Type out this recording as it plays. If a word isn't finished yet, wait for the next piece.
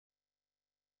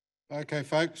Okay,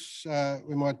 folks,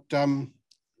 we might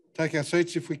take our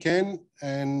seats if we can,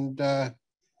 and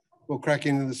we'll crack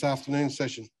into this afternoon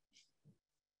session.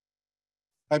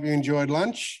 Hope you enjoyed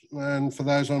lunch, and for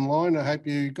those online, I hope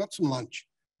you got some lunch.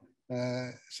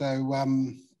 The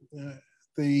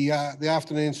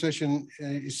afternoon session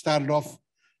is started off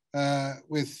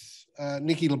with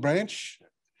Nikki LeBranch.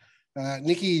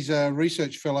 Nikki's a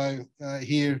research fellow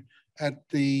here at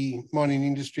the Mining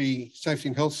Industry Safety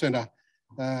and Health Centre.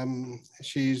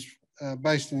 She's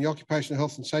based in the Occupational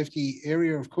Health and Safety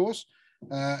area, of course,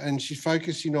 and she's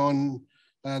focusing on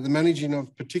the managing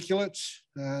of particulates.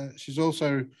 She's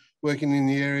also working in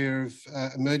the area of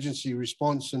emergency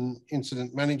response and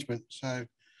incident management. So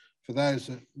for those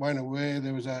that weren't aware,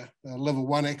 there was a level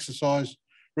 1 exercise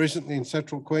recently in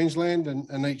Central Queensland,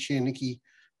 and each year Nikki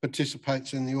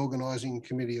participates in the organising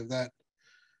committee of that.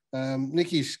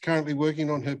 Nikki's currently working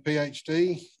on her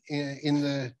PhD in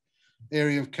the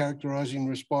area of characterising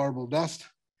respirable dust,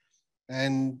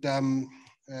 and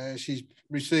she's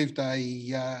received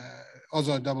a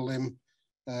OZIMM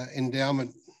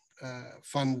endowment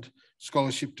fund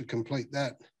scholarship to complete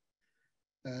that.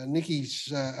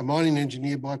 Nikki's a mining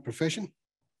engineer by profession,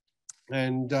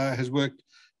 and has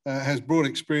broad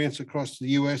experience across the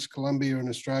US, Colombia and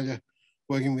Australia,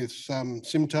 working with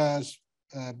SIMTARs,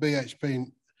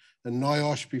 BHP and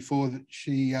NIOSH before that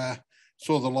she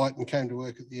saw the light and came to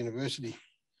work at the university.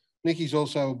 Nikki's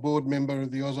also a board member of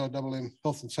the OZIMM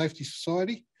Health and Safety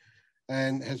Society,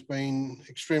 and has been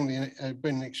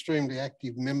an extremely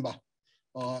active member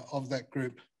of that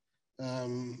group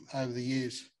over the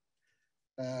years.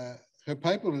 Her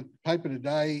paper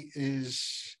today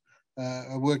is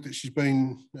a work that she's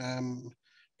been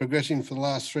progressing for the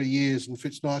last 3 years, and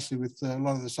fits nicely with a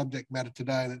lot of the subject matter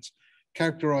today, and it's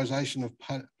characterisation of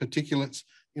particulates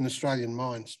in Australian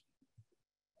mines.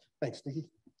 Thanks, Nikki.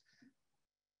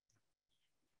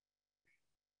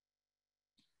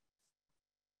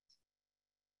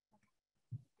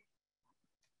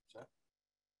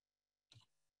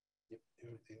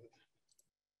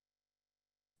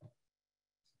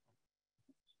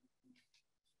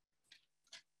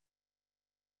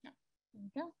 There we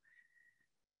go.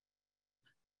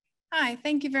 Hi,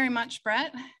 thank you very much,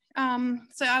 Brett.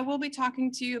 So I will be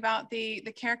talking to you about the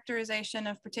characterization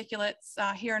of particulates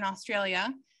here in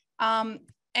Australia.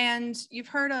 And you've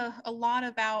heard a lot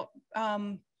about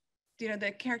the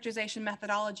characterization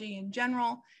methodology in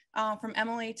general from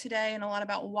Emily today, and a lot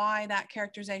about why that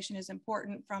characterization is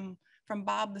important from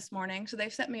Bob this morning. So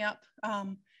they've set me up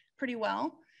pretty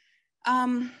well.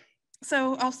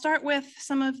 So I'll start with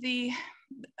some of the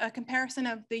comparison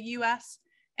of the US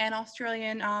and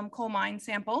Australian coal mine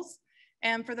samples.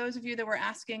 And for those of you that were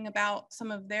asking about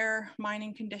some of their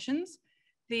mining conditions,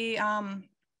 the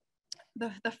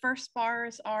first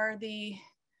bars are the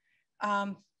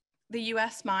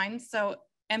US mines. So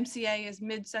MCA is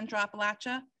Mid-Central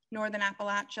Appalachia, Northern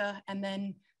Appalachia, and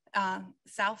then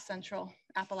South Central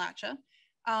Appalachia.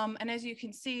 And as you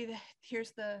can see,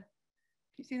 here's can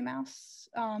you see the mouse?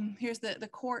 Here's the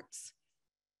quartz.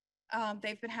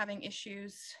 They've been having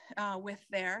issues with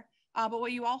there. But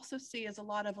what you also see is a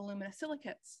lot of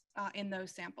aluminosilicates in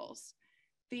those samples.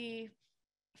 The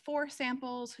 4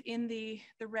 samples in the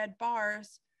red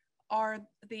bars are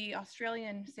the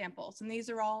Australian samples, and these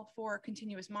are all for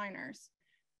continuous miners.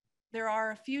 There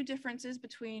are a few differences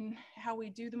between how we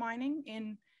do the mining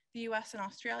in the US and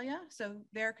Australia. So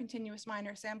their continuous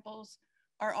miner samples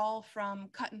are all from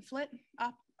cut and flit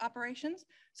operations.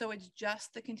 So it's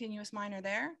just the continuous miner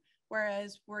there,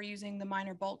 whereas we're using the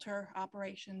miner bolter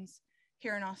operations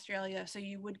here in Australia. So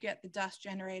you would get the dust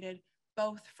generated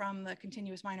both from the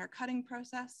continuous miner cutting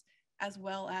process as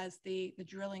well as the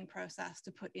drilling process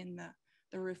to put in the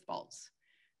roof bolts.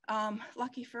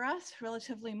 Lucky for us,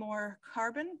 relatively more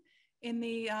carbon in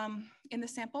the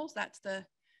samples. That's the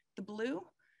blue.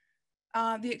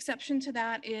 The exception to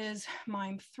that is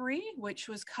mine 3, which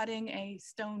was cutting a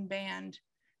stone band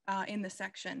in the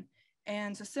section.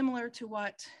 And so similar to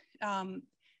what the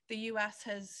US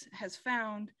has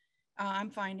found,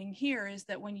 I'm finding here is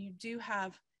that when you do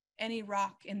have any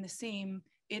rock in the seam,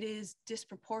 it is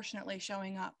disproportionately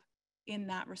showing up in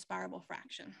that respirable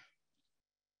fraction.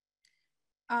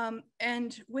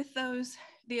 And with those,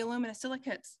 the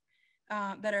aluminosilicates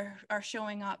that are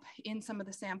showing up in some of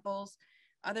the samples,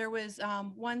 there was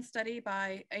one study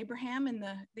by Abraham in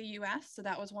the US. So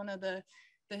that was one of the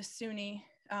SUNY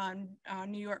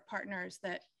New York partners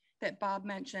that Bob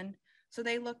mentioned. So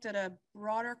they looked at a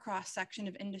broader cross-section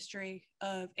of industry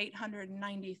of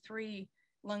 893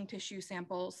 lung tissue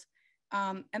samples,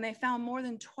 and they found more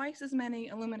than twice as many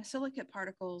aluminosilicate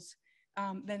particles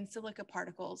than silica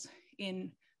particles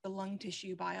in lung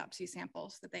tissue biopsy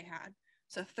samples that they had.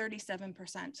 So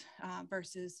 37%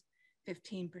 versus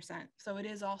 15%. So it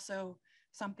is also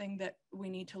something that we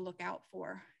need to look out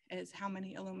for, is how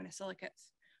many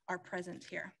aluminosilicates are present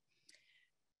here.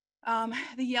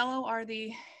 The yellow are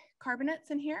the carbonates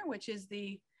in here, which is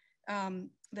the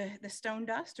stone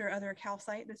dust or other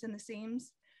calcite that's in the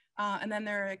seams. And then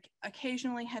there are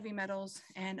occasionally heavy metals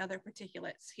and other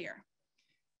particulates here.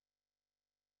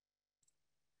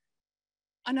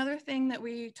 Another thing that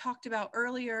we talked about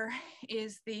earlier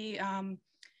is the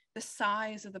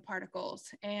size of the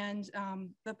particles, and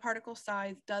the particle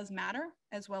size does matter,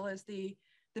 as well as the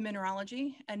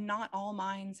mineralogy, and not all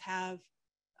mines have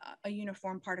a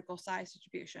uniform particle size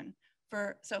distribution.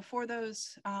 So for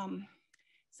those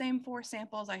same 4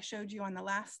 samples I showed you on the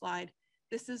last slide,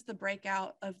 this is the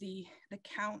breakout of the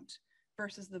count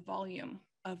versus the volume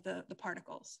of the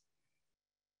particles.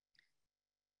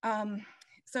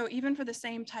 So even for the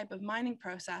same type of mining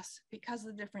process, because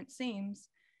of the different seams,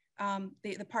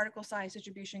 the particle size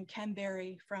distribution can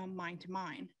vary from mine to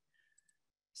mine.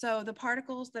 So the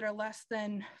particles that are less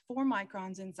than 4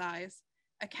 microns in size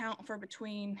account for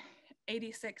between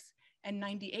 86 and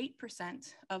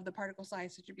 98% of the particle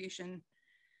size distribution.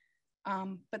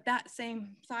 But that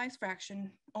same size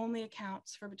fraction only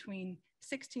accounts for between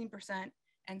 16%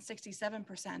 and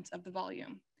 67% of the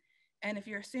volume. And if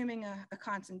you're assuming a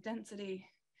constant density,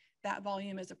 that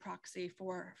volume is a proxy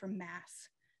for mass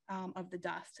of the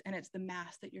dust. And it's the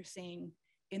mass that you're seeing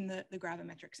in the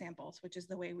gravimetric samples, which is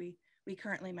the way we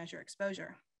currently measure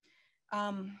exposure.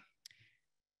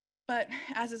 But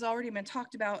as has already been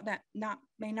talked about, that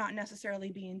may not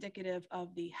necessarily be indicative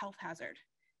of the health hazard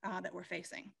that we're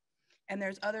facing. And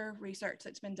there's other research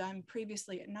that's been done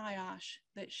previously at NIOSH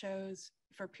that shows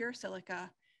for pure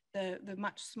silica, the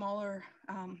much smaller,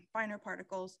 finer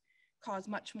particles cause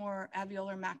much more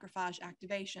alveolar macrophage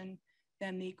activation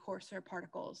than the coarser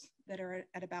particles that are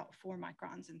at about 4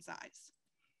 microns in size.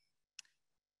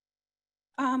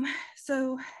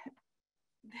 So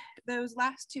those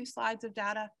last 2 slides of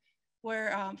data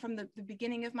were from the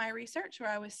beginning of my research,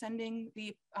 where I was sending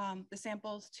the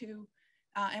samples to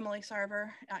Emily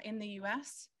Sarver in the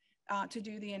US to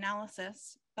do the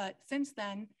analysis. But since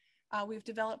then, we've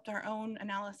developed our own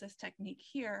analysis technique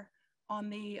here on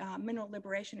the Mineral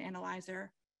Liberation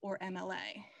Analyzer, or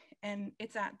MLA. And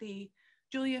it's at the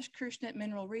Julius Kruschnitt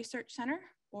Mineral Research Center,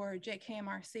 or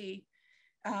JKMRC,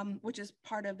 which is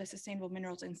part of the Sustainable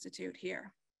Minerals Institute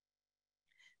here.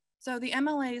 So the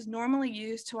MLA is normally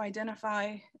used to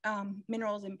identify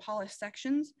minerals in polished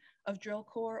sections of drill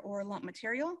core or lump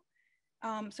material.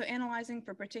 So analyzing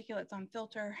for particulates on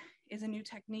filter is a new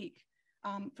technique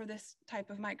for this type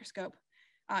of microscope.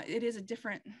 It is a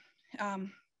different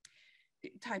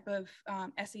type of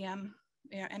SEM,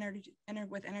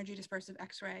 with energy dispersive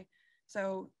X-ray.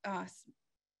 So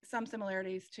some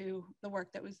similarities to the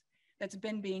work that's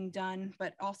been being done,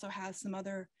 but also has some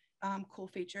other cool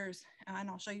features. And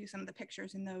I'll show you some of the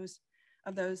pictures in those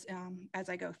as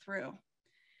I go through.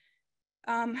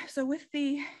 So with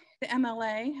the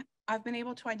MLA, I've been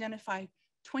able to identify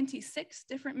 26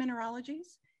 different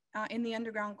mineralogies in the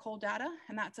underground coal data,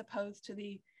 and that's opposed to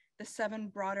the 7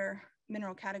 broader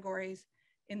mineral categories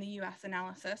in the US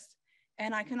analysis.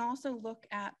 And I can also look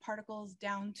at particles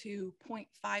down to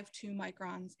 0.52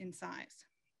 microns in size.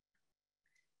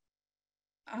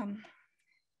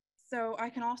 So I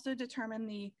can also determine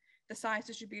the size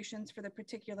distributions for the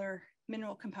particular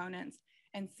mineral components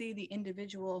and see the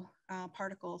individual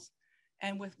particles,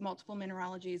 and with multiple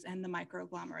mineralogies and the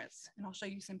microagglomerates. And I'll show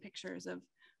you some pictures of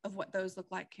what those look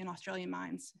like in Australian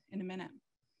mines in a minute.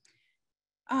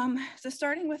 So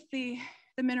starting with the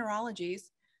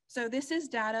mineralogies, so this is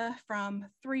data from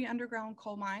 3 underground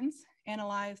coal mines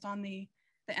analyzed on the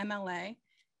MLA.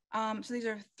 So these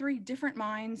are 3 different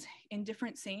mines in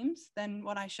different seams than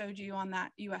what I showed you on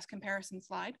that US comparison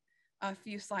slide a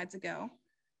few slides ago.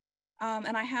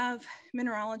 And I have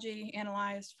mineralogy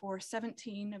analyzed for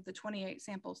 17 of the 28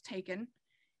 samples taken,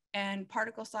 and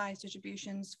particle size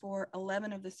distributions for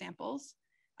 11 of the samples,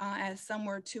 as some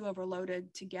were too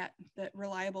overloaded to get the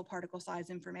reliable particle size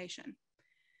information.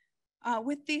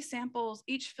 With these samples,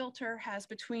 each filter has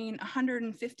between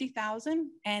 150,000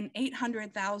 and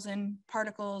 800,000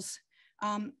 particles.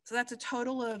 So that's a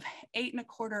total of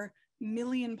 8.25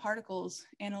 million particles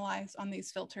analyzed on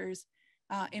these filters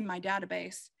in my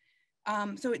database.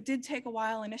 So it did take a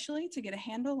while initially to get a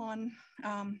handle on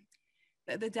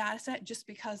the data set, just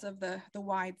because of the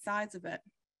wide size of it.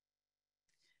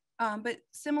 But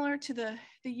similar to the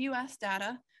US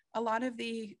data, a lot of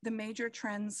the major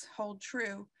trends hold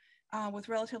true, with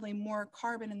relatively more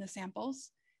carbon in the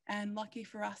samples And lucky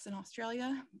for us in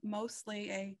Australia, mostly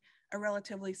a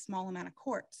relatively small amount of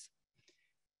quartz.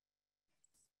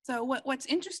 So what's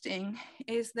interesting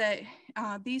is that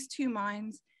these two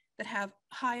mines that have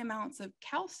high amounts of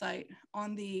calcite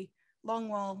on the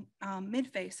longwall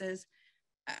mid-faces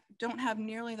don't have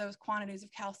nearly those quantities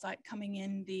of calcite coming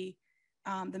in the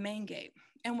main gate.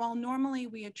 And while normally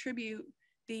we attribute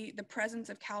the presence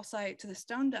of calcite to the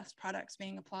stone dust products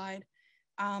being applied,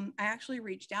 I actually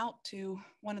reached out to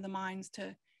one of the mines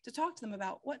to talk to them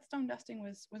about what stone dusting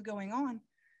was going on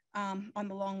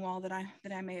the longwall that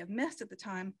I may have missed at the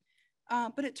time.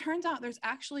 But it turns out there's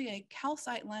actually a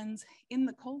calcite lens in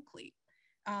the coal cleat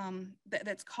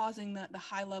that's causing the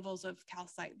high levels of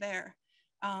calcite there.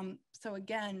 So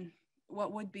again,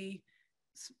 what would be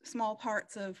small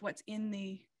parts of what's in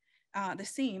the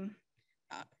seam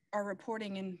are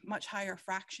reporting in much higher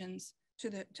fractions to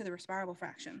the respirable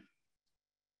fraction.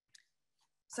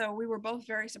 So we were both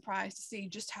very surprised to see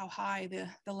just how high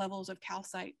the levels of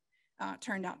calcite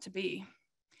turned out to be.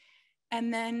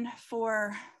 And then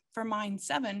for mine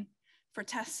 7, for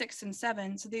test 6 and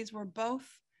 7, so these were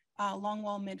both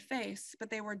longwall mid-face, but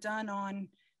they were done on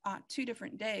 2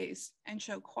 different days and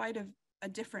show quite a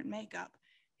different makeup,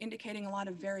 indicating a lot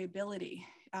of variability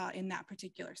in that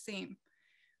particular seam.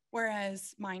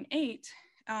 Whereas mine 8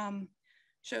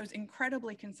 shows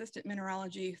incredibly consistent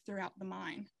mineralogy throughout the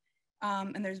mine.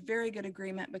 And there's very good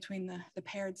agreement between the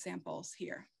paired samples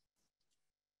here.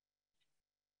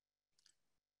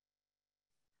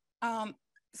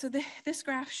 So this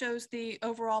graph shows the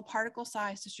overall particle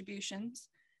size distributions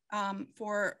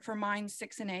for mines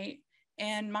 6 and 8.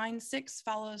 And mine 6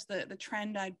 follows the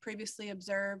trend I'd previously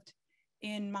observed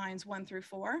in mines 1 through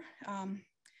 4,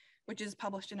 which is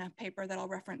published in a paper that I'll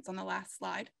reference on the last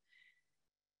slide.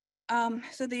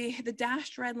 So the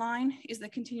dashed red line is the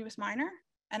continuous miner.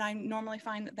 And I normally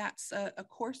find that that's a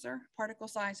coarser particle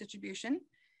size distribution.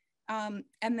 And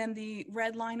then the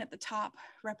red line at the top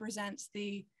represents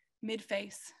the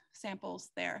mid-face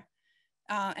samples there.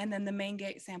 And then the main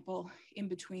gate sample in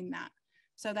between that.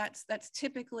 So that's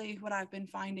typically what I've been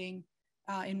finding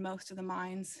in most of the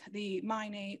mines. The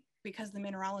mine 8, because the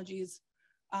mineralogy is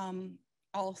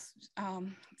all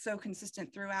so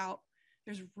consistent throughout,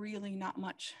 there's really not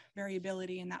much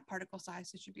variability in that particle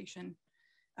size distribution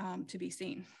to be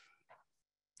seen.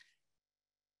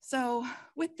 So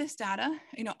with this data,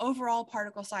 overall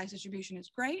particle size distribution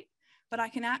is great, but I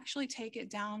can actually take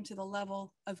it down to the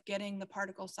level of getting the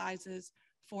particle sizes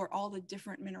for all the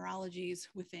different mineralogies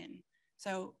within.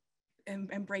 So,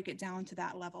 and break it down to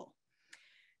that level.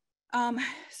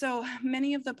 So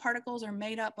many of the particles are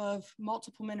made up of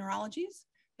multiple mineralogies,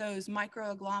 those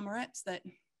microagglomerates that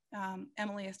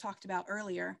Emily has talked about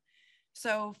earlier.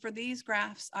 So for these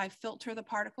graphs, I filter the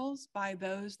particles by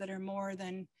those that are more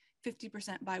than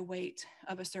 50% by weight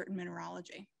of a certain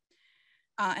mineralogy.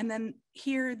 And then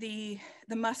here, the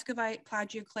muscovite,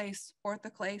 plagioclase,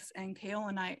 orthoclase, and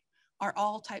kaolinite are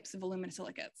all types of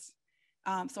aluminosilicates.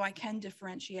 So I can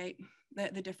differentiate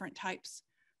the different types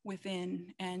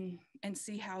within and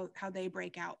see how they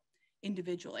break out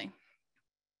individually.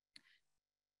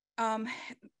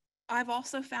 I've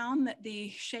also found that the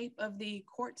shape of the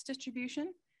quartz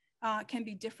distribution can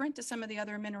be different to some of the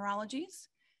other mineralogies.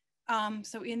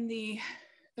 So in the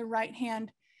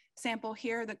right-hand sample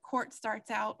here, the quartz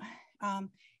starts out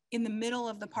in the middle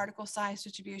of the particle size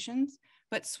distributions,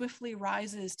 but swiftly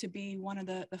rises to be one of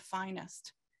the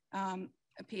finest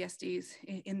PSDs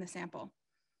in the sample.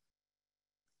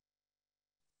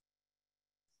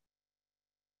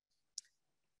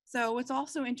 So what's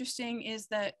also interesting is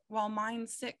that while mine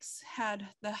 6 had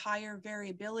the higher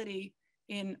variability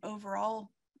in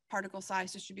overall particle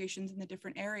size distributions in the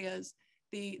different areas,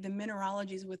 the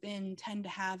mineralogies within tend to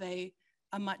have a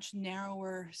much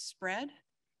narrower spread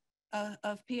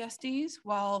of PSDs,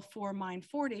 while for mine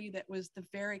 40, that was the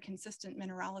very consistent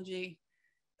mineralogy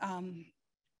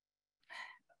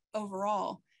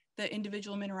overall, the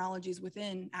individual mineralogies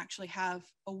within actually have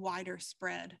a wider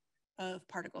spread of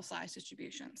particle size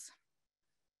distributions.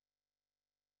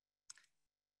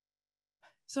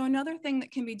 So another thing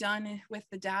that can be done with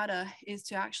the data is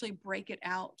to actually break it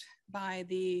out by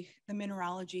the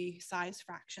mineralogy size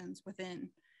fractions within.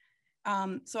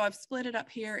 So I've split it up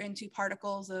here into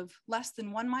particles of less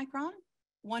than 1 micron,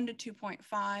 1 to 2.5,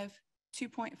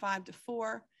 2.5 to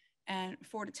 4, and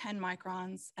 4 to 10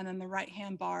 microns. And then the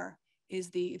right-hand bar is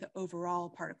the overall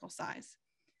particle size.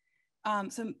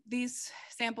 So these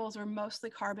samples are mostly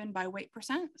carbon by weight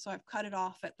percent. So I've cut it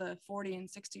off at the 40 and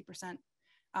 60%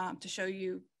 to show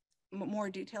you more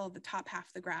detail of the top half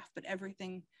of the graph, but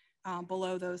everything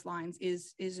below those lines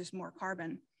is just more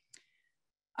carbon.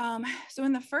 So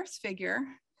in the first figure,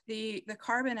 the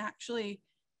carbon actually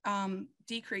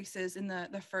decreases in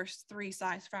the first 3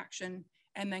 size fraction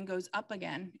and then goes up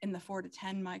again in the 4 to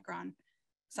 10 micron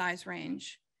size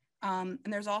range. And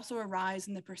there's also a rise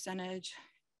in the percentage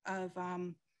of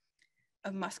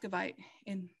muscovite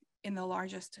in the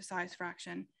largest size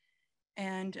fraction.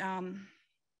 And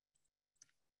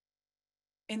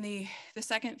in the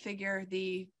second figure,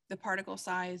 the particle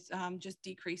size just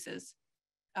decreases,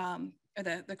 or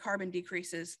the carbon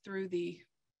decreases through the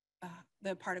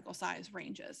particle size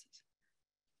ranges.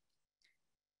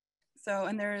 So,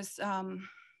 and there's,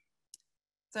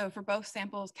 so for both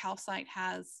samples, calcite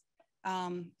has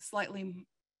slightly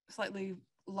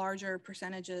larger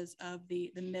percentages of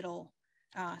the middle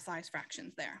size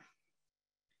fractions there.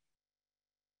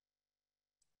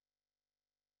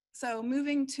 So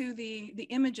moving to the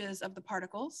images of the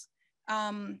particles,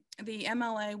 the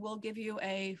MLA will give you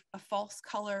a false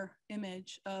color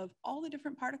image of all the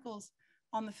different particles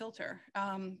on the filter.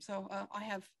 So I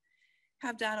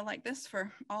have data like this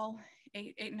for all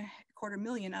 8.25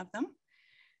 million of them.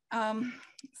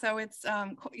 So it's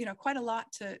you know, quite a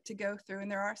lot to go through,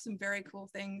 and there are some very cool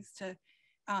things to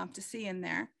see in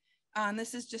there.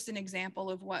 This is just an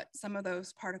example of what some of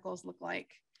those particles look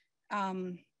like.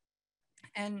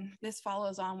 And this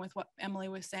follows on with what Emily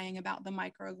was saying about the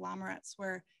microagglomerates,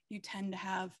 where you tend to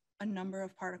have a number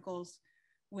of particles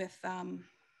with,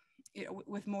 you know,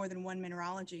 with more than one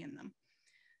mineralogy in them.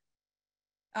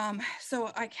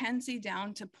 So I can see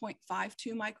down to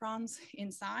 0.52 microns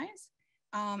in size.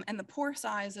 And the pore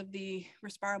size of the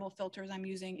respirable filters I'm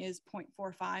using is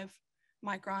 0.45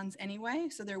 microns anyway.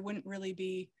 So there wouldn't really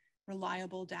be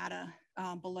reliable data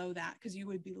below that, because you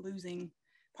would be losing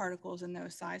particles in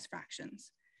those size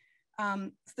fractions.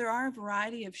 So there are a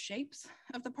variety of shapes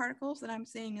of the particles that I'm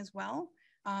seeing as well.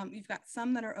 You've got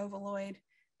some that are ovalloid,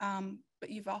 but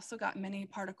you've also got many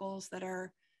particles that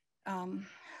are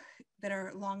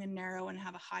long and narrow and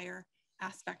have a higher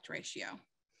aspect ratio.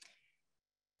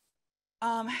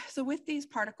 So with these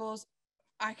particles,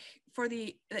 for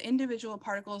the individual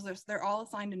particles, they're all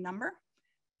assigned a number.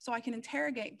 So I can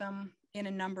interrogate them in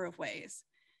a number of ways.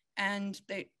 And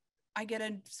I get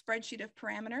a spreadsheet of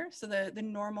parameters. So the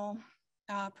normal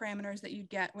parameters that you'd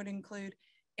get would include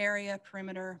area,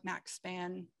 perimeter, max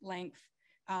span, length,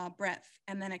 breadth,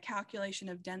 and then a calculation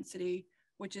of density,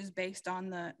 which is based on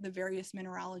the various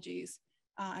mineralogies.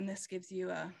 And this gives you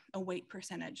a weight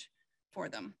percentage for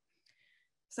them.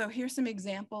 So here's some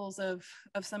examples of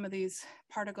some of these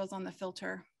particles on the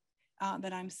filter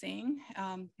that I'm seeing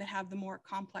that have the more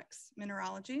complex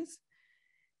mineralogies.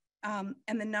 And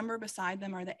the number beside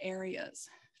them are the areas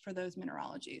for those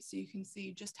mineralogies. So you can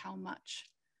see just how much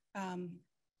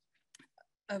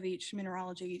of each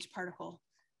mineralogy each particle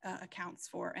accounts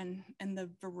for, and the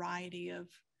variety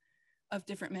of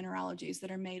different mineralogies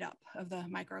that are made up of the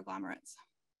microagglomerates.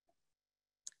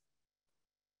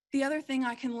 The other thing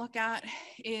I can look at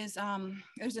is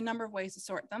there's a number of ways to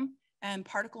sort them, and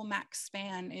particle max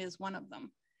span is one of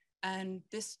them. And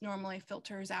this normally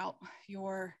filters out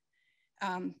your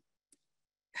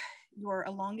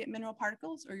elongate mineral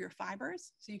particles or your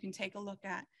fibers. So you can take a look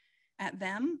at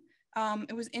them.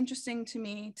 It was interesting to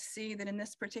me to see that in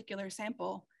this particular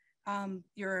sample,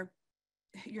 your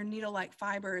needle-like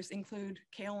fibers include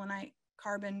kaolinite,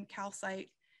 carbon, calcite,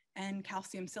 and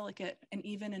calcium silicate, and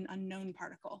even an unknown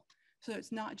particle. So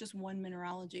it's not just one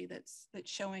mineralogy that's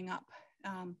showing up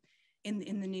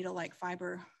in the needle-like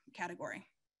fiber category.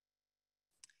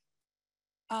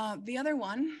 The other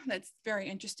one that's very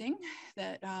interesting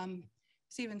that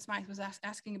Stephen Smythe was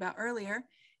asking about earlier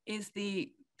is the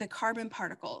carbon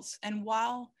particles. And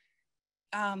while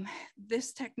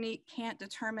this technique can't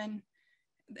determine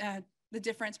the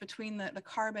difference between the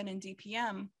carbon and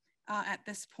DPM at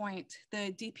this point,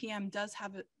 the DPM does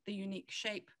have the unique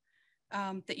shape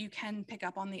that you can pick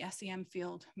up on the SEM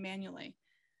field manually.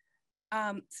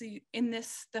 So in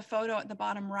the photo at the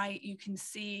bottom right, you can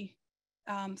see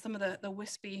some of the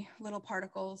wispy little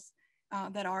particles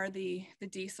that are the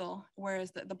diesel,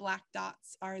 whereas the black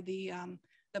dots are the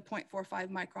 0.45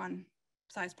 micron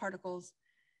size particles,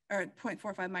 or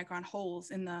 0.45 micron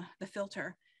holes in the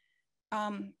filter.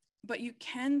 But you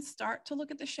can start to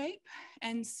look at the shape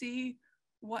and see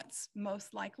what's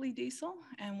most likely diesel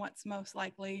and what's most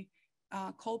likely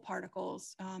coal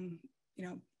particles, you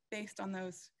know, based on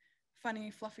those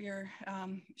funny, fluffier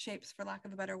shapes, for lack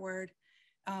of a better word,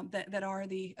 that are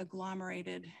the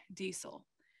agglomerated diesel.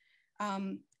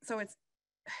 So it's,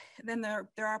 then there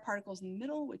are particles in the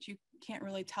middle, which you can't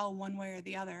really tell one way or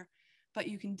the other, but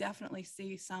you can definitely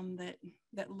see some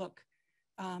that look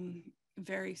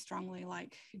very strongly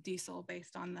like diesel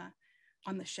based on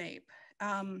the shape.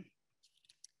 And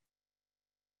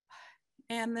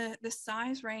the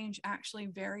size range actually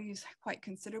varies quite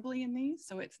considerably in these.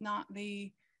 So it's not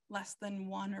the less than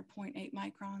 1 or 0.8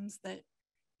 microns that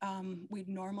we'd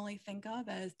normally think of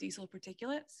as diesel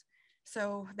particulates.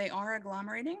 So they are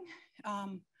agglomerating.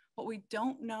 What we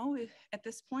don't know at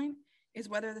this point is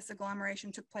whether this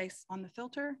agglomeration took place on the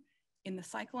filter, in the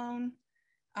cyclone,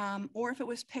 or if it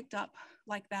was picked up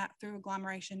like that through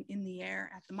agglomeration in the air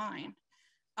at the mine.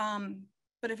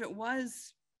 But if it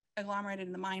was agglomerated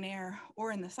in the mine air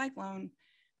or in the cyclone,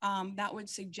 that would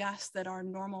suggest that our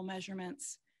normal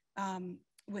measurements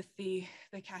with the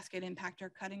cascade impactor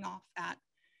cutting off at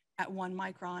 1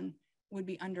 micron would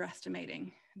be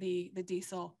underestimating the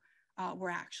diesel we're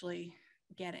actually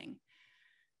getting.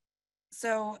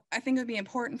 So I think it would be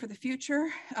important for the future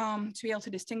to be able to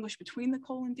distinguish between the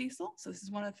coal and diesel. So this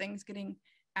is one of the things getting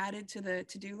added to the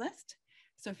to-do list.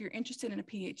 So if you're interested in a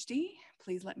PhD,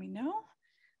 please let me know.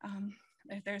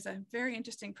 If there's a very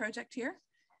interesting project here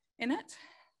in it.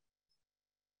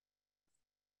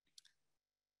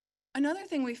 Another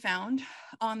thing we found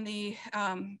on the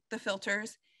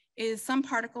filters is some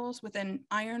particles with an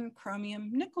iron,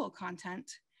 chromium, nickel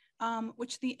content,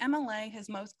 which the MLA has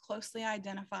most closely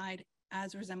identified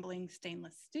as resembling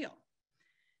stainless steel.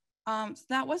 So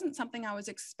that wasn't something I was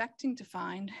expecting to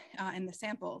find in the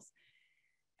samples.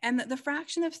 And the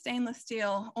fraction of stainless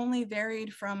steel only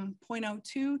varied from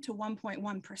 0.02 to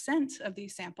 1.1% of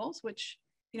these samples, which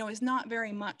is not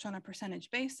very much on a percentage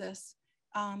basis.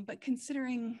 But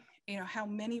considering how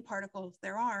many particles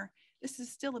there are, this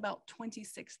is still about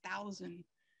 26,000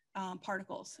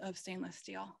 particles of stainless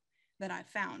steel that I've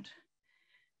found.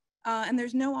 And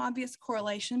there's no obvious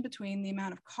correlation between the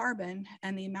amount of carbon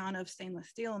and the amount of stainless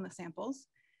steel in the samples,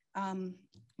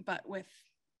 but with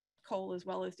coal as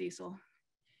well as diesel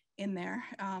in there,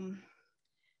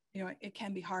 it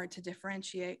can be hard to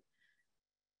differentiate.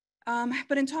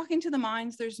 But in talking to the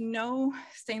mines, there's no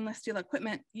stainless steel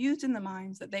equipment used in the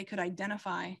mines that they could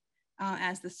identify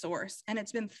as the source. And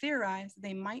it's been theorized that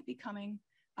they might be coming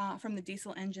from the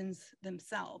diesel engines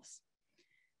themselves.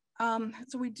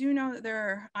 So we do know that there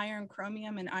are iron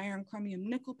chromium and iron chromium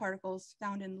nickel particles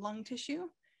found in lung tissue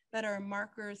that are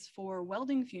markers for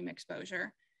welding fume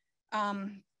exposure.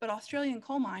 But Australian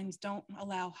coal mines don't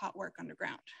allow hot work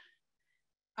underground.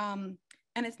 And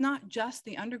it's not just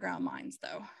the underground mines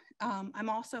though. I'm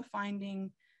also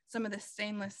finding some of the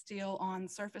stainless steel on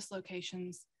surface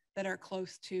locations that are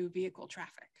close to vehicle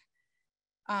traffic.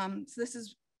 So this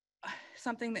is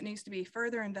something that needs to be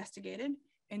further investigated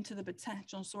into the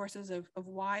potential sources of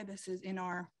why this is in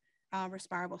our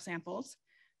respirable samples.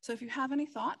 So if you have any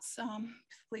thoughts,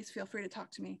 please feel free to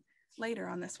talk to me later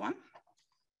on this one.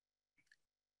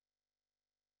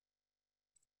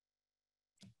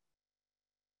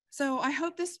 So I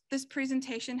hope this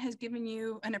presentation has given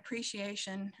you an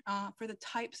appreciation for the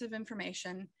types of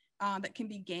information that can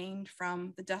be gained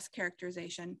from the dust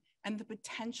characterization and the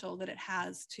potential that it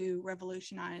has to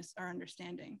revolutionize our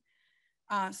understanding.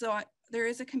 There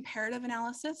is a comparative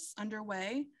analysis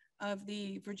underway of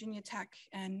the Virginia Tech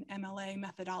and MLA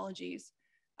methodologies,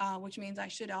 which means I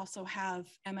should also have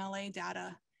MLA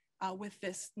data with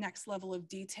this next level of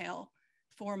detail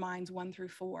for mines 1 through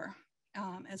 4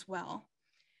 as well.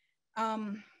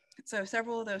 So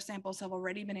several of those samples have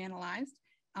already been analyzed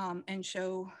and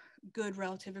show good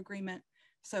relative agreement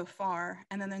so far.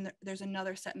 And then there's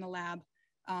another set in the lab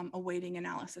awaiting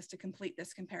analysis to complete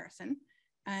this comparison.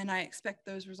 And I expect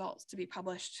those results to be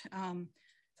published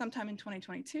sometime in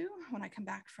 2022 when I come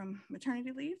back from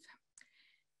maternity leave.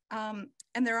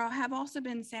 And there have also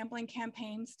been sampling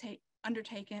campaigns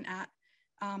undertaken at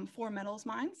 4 metals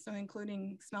mines, so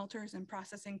including smelters and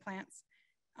processing plants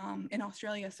in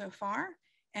Australia so far.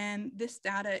 And this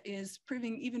data is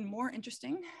proving even more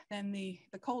interesting than the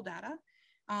coal data.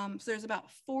 So there's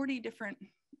about 40 different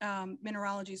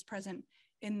mineralogies present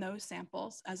in those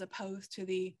samples as opposed to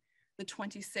the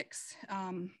 26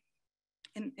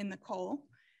 in the coal.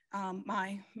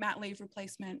 My mat leave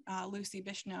replacement, Lucy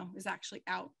Bishno, is actually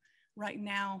out right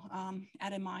now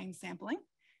at a mine sampling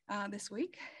this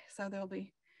week. So there'll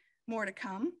be more to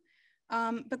come.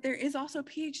 But there is also a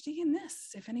PhD in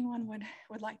this, if anyone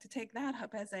would like to take that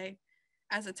up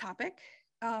as a topic.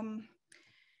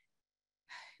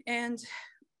 And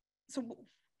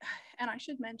I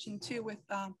should mention too, with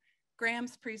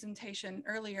Graeme's presentation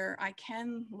earlier, I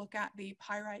can look at the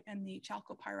pyrite and the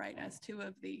chalcopyrite as 2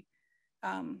 of the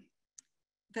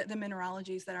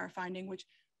mineralogies that are finding, which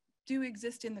do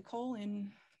exist in the coal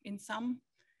in some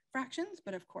fractions,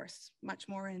 but of course, much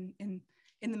more in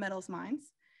the metals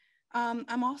mines.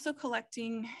 I'm also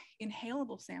collecting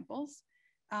inhalable samples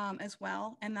as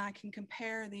well. And I can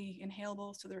compare the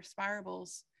inhalables to the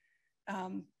respirables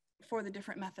for the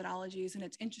different methodologies. And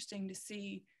it's interesting to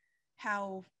see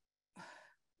how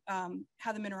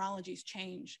the mineralogies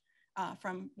change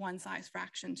from one size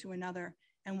fraction to another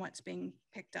and what's being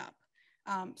picked up.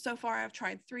 So far, I've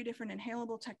tried 3 different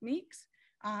inhalable techniques,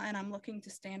 and I'm looking to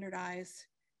standardize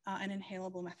an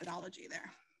inhalable methodology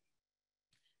there.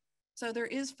 So there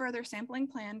is further sampling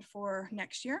planned for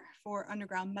next year for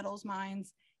underground metals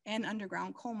mines and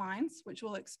underground coal mines, which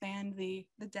will expand the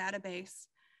database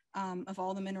of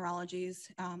all the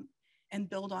mineralogies and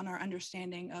build on our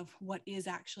understanding of what is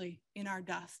actually in our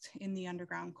dust in the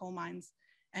underground coal mines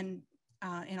and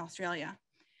in Australia.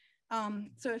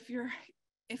 So if you're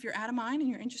at a mine and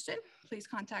you're interested, please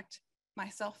contact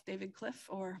myself, David Cliff,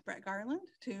 or Brett Garland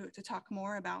to talk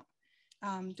more about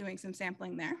doing some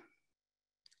sampling there.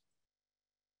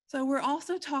 So we're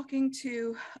also talking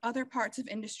to other parts of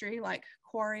industry like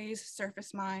quarries,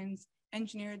 surface mines,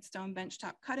 engineered stone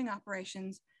benchtop cutting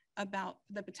operations about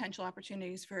the potential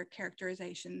opportunities for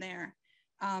characterization there.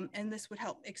 And this would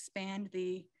help expand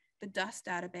the dust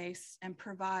database and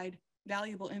provide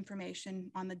valuable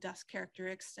information on the dust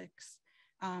characteristics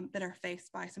that are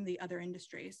faced by some of the other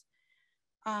industries.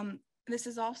 This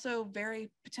is also very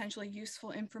potentially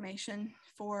useful information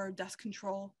for dust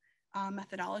control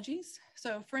methodologies.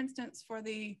 So for instance, for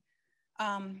the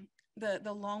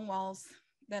long walls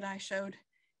that I showed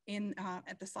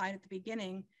at the slide at the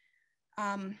beginning,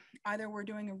 either we're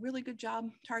doing a really good job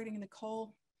targeting the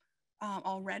coal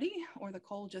already, or the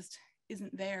coal just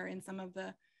isn't there in some of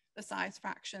the size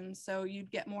fractions. So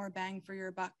you'd get more bang for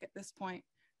your buck at this point,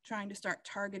 trying to start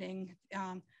targeting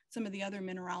some of the other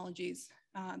mineralogies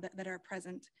that are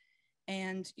present.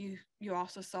 And you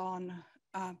also saw on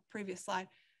a previous slide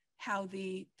how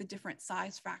the different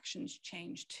size fractions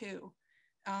change too.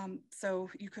 So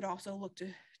you could also look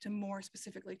to more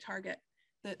specifically target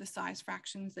the size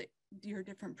fractions that your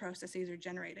different processes are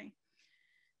generating.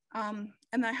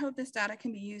 And I hope this data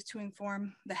can be used to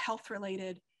inform the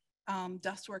health-related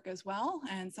dust work as well,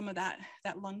 and some of that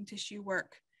lung tissue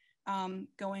work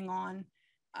going on,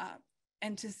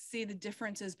 and to see the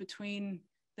differences between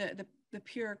the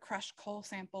pure crushed coal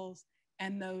samples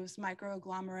and those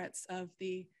microagglomerates of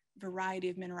the variety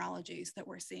of mineralogies that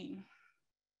we're seeing.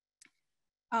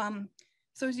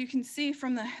 So as you can see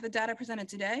from the data presented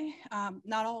today,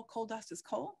 not all coal dust is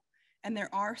coal, and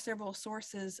there are several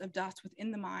sources of dust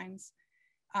within the mines,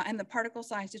 and the particle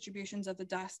size distributions of the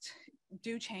dust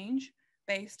do change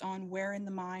based on where in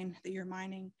the mine that you're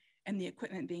mining and the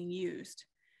equipment being used.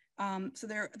 So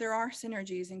there are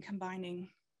synergies in combining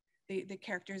the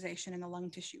characterization and the lung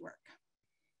tissue work.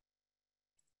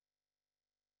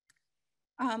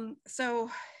 So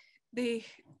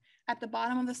at the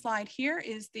bottom of the slide here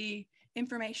is the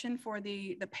information for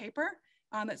the paper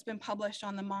that's been published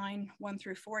on the mine 1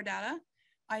 through 4 data.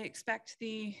 I expect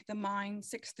the mine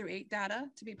 6 through 8 data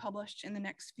to be published in the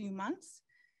next few months.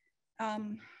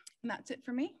 And that's it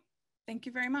for me. Thank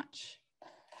you very much.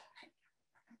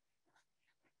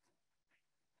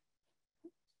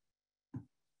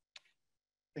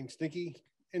 Thanks, Nikki.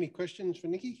 Any questions for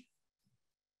Nikki?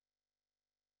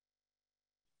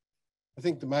 I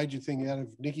think the major thing out of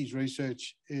Nikki's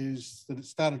research is that it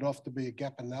started off to be a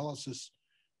gap analysis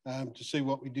to see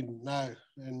what we didn't know,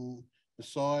 and the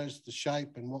size, the shape,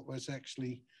 and what was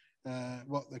actually,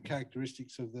 what the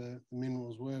characteristics of the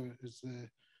minerals were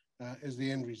as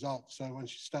the end result. So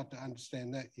once you start to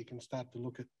understand that, you can start to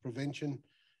look at prevention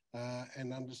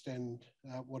and understand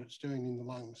what it's doing in the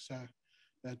lungs. So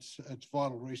it's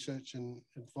vital research, and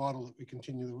it's vital that we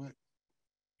continue the work.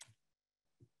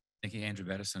 Thank you, Andrew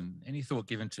Battison. Any thought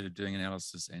given to doing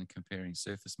analysis and comparing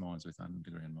surface mines with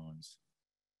underground mines?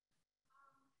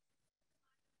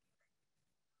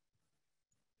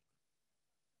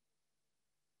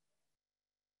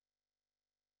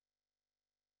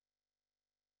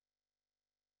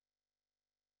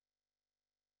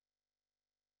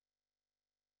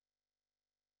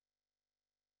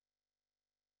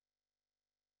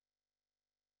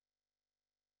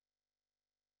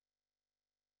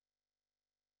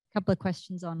 Couple of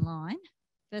questions online.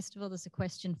 First of all, there's a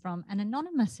question from an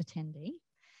anonymous attendee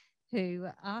who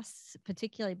asks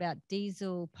particularly about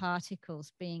diesel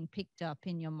particles being picked up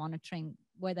in your monitoring,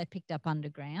 where they picked up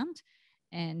underground,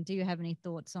 and do you have any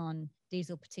thoughts on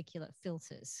diesel particulate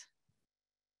filters?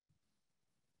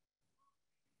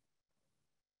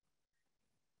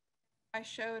 I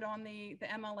showed on the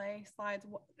MLA slides,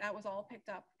 that was all picked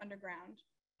up underground.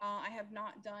 I have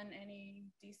not done any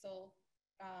diesel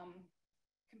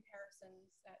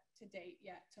comparisons to date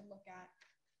yet to look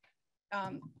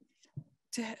at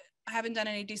I haven't done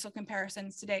any diesel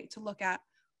comparisons to date to look at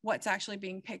what's actually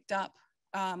being picked up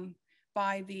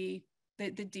by the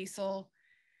diesel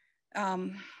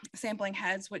sampling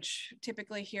heads, which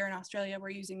typically here in Australia, we're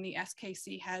using the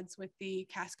SKC heads with the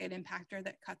cascade impactor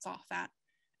that cuts off at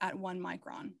 1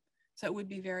 micron. So it would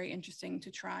be very interesting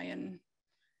to try and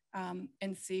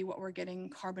see what we're getting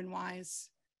carbon-wise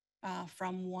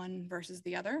from one versus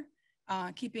the other,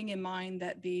 keeping in mind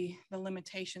that the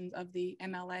limitations of the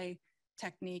MLA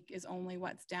technique is only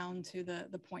what's down to the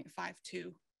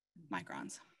 0.52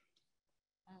 microns.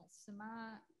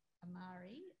 Samar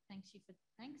Amari, thanks you for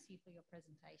your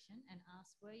presentation, and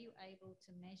asks, were you able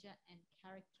to measure and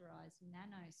characterize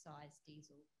nano-sized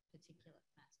diesel particulate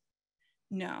matter?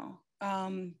 No,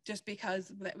 just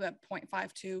because that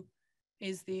 0.52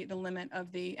 is the limit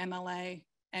of the MLA,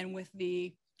 and with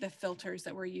the filters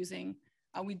that we're using,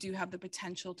 we do have the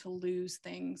potential to lose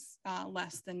things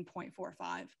less than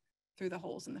 0.45 through the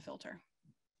holes in the filter.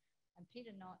 And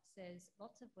Peter Knott says,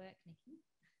 lots of work, Nikki,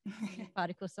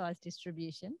 particle size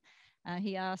distribution.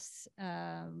 He asks,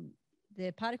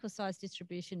 the particle size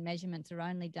distribution measurements are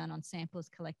only done on samples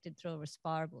collected through a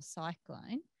respirable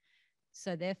cyclone.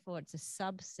 So therefore it's a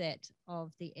subset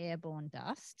of the airborne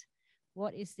dust.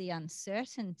 What is the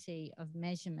uncertainty of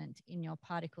measurement in your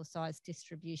particle size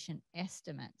distribution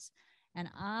estimates? And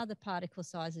are the particle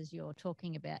sizes you're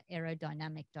talking about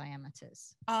aerodynamic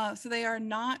diameters? So they are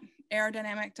not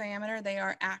aerodynamic diameter. They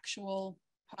are actual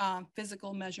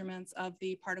physical measurements of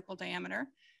the particle diameter.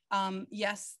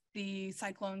 Yes, the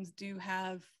cyclones do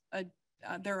have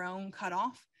their own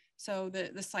cutoff. So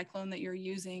the cyclone that you're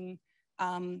using,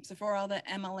 so for all the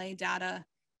MLA data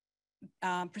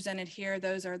presented here,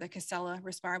 those are the Casella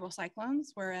respirable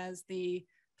cyclones, whereas the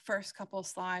first couple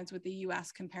slides with the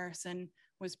US comparison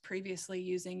was previously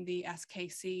using the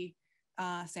SKC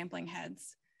sampling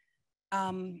heads.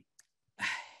 The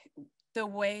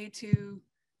way to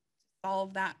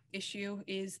solve that issue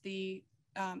is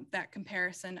that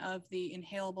comparison of the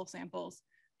inhalable samples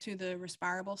to the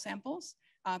respirable samples,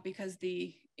 because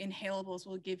the inhalables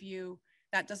will give you,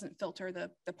 that doesn't filter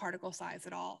the particle size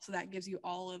at all. So that gives you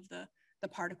all of the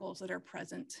particles that are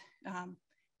present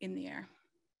in the air.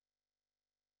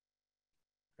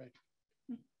 Great.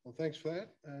 Well, thanks for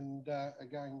that. And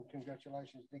again,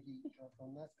 congratulations, Nikki,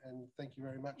 on that. And thank you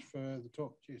very much for the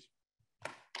talk. Cheers.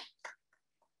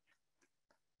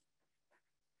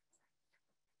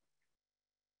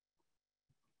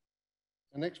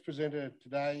 The next presenter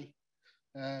today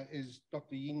is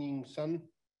Dr. Yin Sun.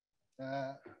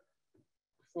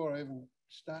 Before I even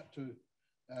start to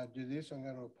do this, I'm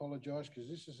going to apologise because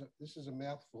this is a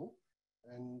mouthful,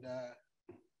 and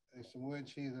there's some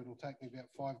words here that will take me about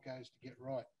 5 goes to get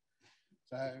right.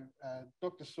 So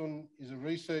Dr. Sun is a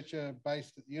researcher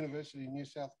based at the University of New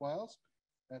South Wales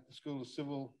at the School of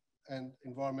Civil and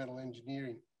Environmental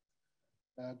Engineering.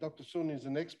 Dr. Sun is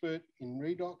an expert in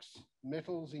redox,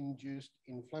 metals-induced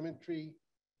inflammatory,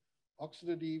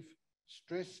 oxidative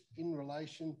stress in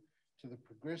relation to the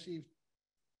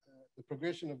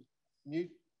progression of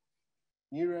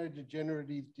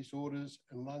neurodegenerative disorders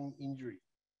and lung injury.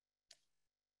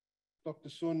 Dr.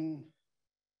 Sun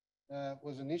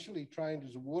was initially trained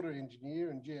as a water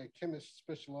engineer and geochemist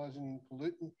specialising in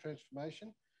pollutant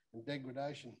transformation and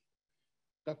degradation.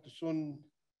 Dr. Sun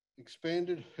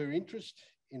expanded her interest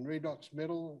in redox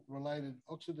metal-related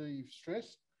oxidative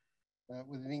stress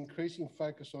with an increasing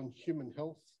focus on human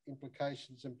health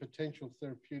implications and potential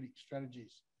therapeutic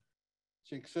strategies.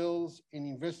 She excels in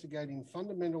investigating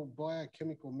fundamental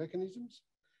biochemical mechanisms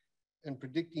and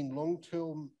predicting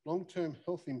long-term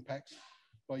health impacts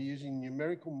by using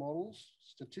numerical models,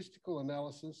 statistical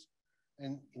analysis,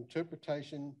 and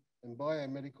interpretation and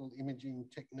biomedical imaging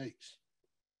techniques.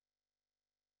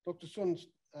 Dr. Sun's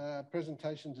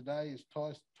presentation today is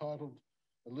titled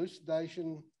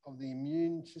Elucidation of the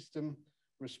Immune System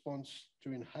Response to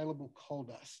Inhalable Coal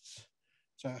Dusts.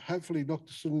 So hopefully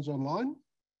Dr. Sun's online.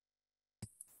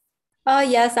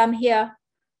 Yes, I'm here.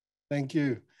 Thank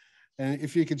you. And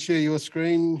if you could share your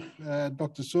screen,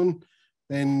 Dr. Sun,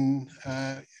 then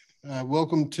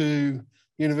welcome to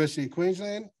University of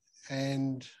Queensland,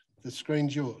 and the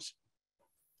screen's yours.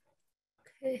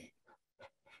 Okay.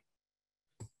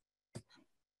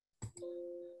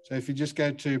 So if you just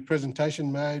go to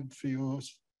presentation mode for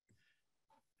yours.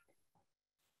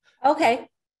 Okay.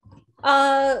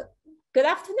 Good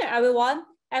afternoon, everyone.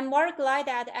 I'm very glad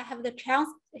that I have the chance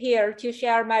here to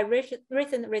share my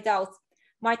recent results.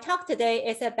 My talk today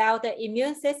is about the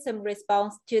immune system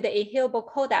response to the inhalable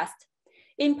coal dust.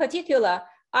 In particular,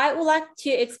 I would like to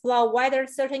explore whether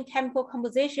certain chemical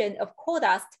composition of coal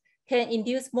dust can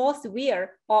induce more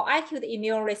severe or acute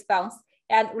immune response,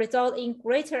 and result in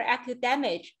greater acute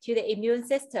damage to the immune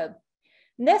system.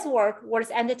 This work was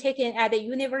undertaken at the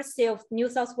University of New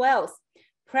South Wales,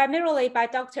 primarily by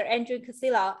Dr. Andrew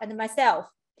Casilla and myself.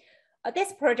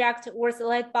 This project was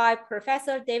led by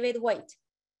Professor David Waite.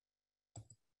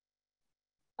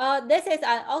 This is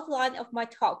an outline of my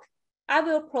talk. I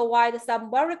will provide some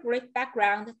very brief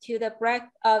background to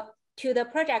the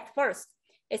project first,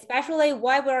 especially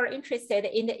why we are interested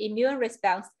in the immune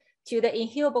response to the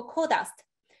inhalable coal dust.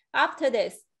 After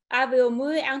this, I will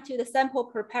move on to the sample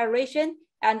preparation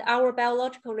and our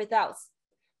biological results.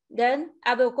 Then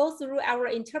I will go through our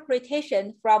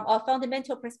interpretation from a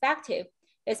fundamental perspective,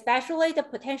 especially the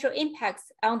potential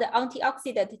impacts on the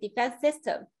antioxidant defense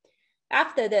system.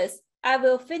 After this, I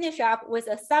will finish up with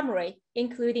a summary,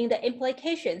 including the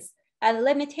implications and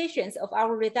limitations of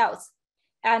our results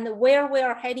and where we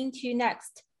are heading to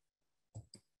next.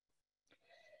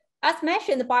 As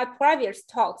mentioned by previous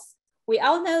talks, we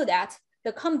all know that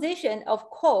the composition of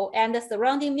coal and the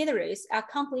surrounding minerals are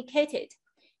complicated,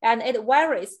 and it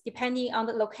varies depending on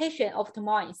the location of the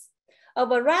mines. A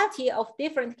variety of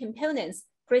different components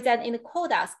present in the coal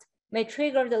dust may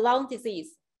trigger the lung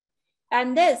disease.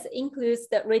 And this includes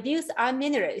the reduced iron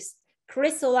minerals,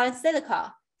 crystalline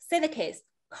silica, silicates,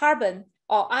 carbon,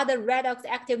 or other redox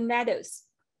active metals.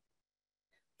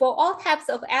 For all types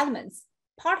of elements,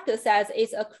 particle size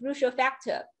is a crucial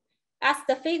factor. As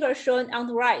the figure shown on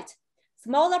the right,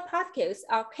 smaller particles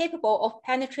are capable of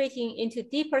penetrating into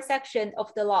deeper sections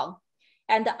of the lung,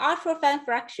 and the ultrafine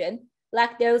fraction,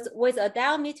 like those with a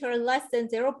diameter less than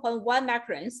 0.1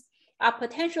 microns, are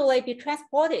potentially be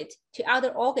transported to other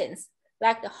organs,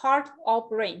 like the heart or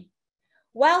brain.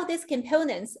 While these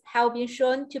components have been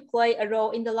shown to play a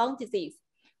role in the lung disease,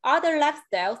 other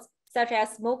lifestyles, such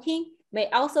as smoking, may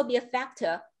also be a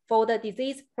factor for the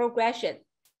disease progression.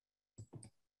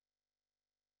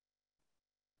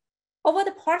 Over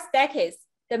the past decades,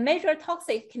 the major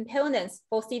toxic components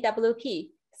for CWP,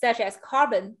 such as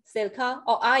carbon, silica,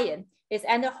 or iron, is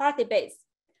under hard debate.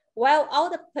 While all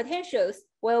the potentials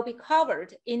will be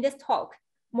covered in this talk,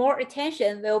 more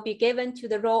attention will be given to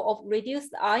the role of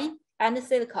reduced iron and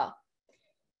silica.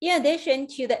 In addition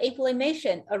to the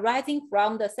inflammation arising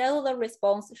from the cellular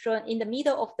response shown in the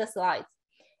middle of the slide,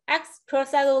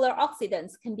 extracellular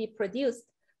oxidants can be produced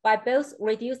by both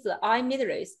reduced iron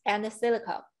minerals and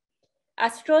silica.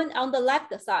 As shown on the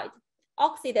left side,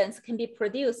 oxidants can be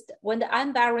produced when the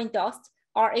iron-bearing dust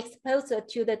are exposed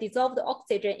to the dissolved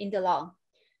oxygen in the lung.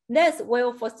 This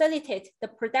will facilitate the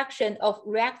production of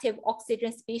reactive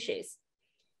oxygen species.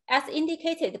 As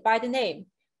indicated by the name,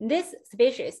 these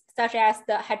species, such as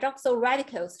the hydroxyl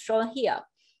radicals shown here,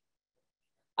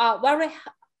 are very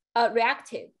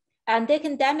reactive, and they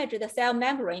can damage the cell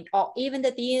membrane or even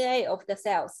the DNA of the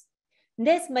cells.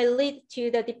 This may lead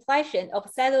to the depletion of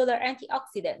cellular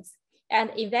antioxidants and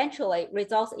eventually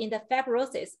results in the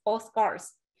fibrosis or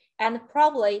scars, and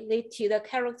probably lead to the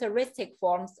characteristic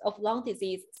forms of lung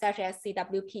disease such as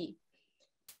CWP.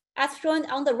 As shown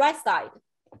on the right side,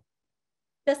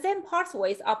 the same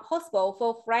pathways are possible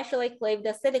for freshly cleaved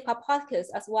silica particles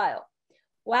as well.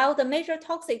 While the major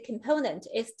toxic component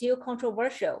is still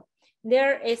controversial,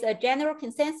 there is a general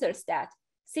consensus that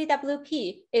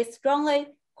CWP is strongly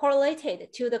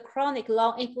correlated to the chronic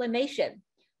lung inflammation,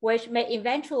 which may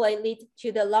eventually lead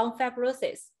to the lung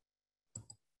fibrosis.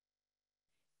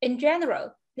 In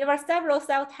general, there are several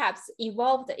cell types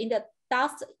involved in the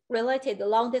dust-related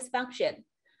lung dysfunction.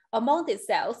 Among these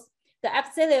cells, the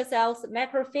epithelial cells,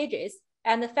 macrophages,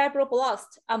 and the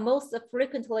fibroblasts are most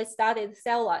frequently studied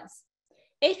cell lines.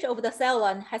 Each of the cell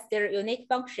lines has their unique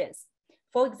functions.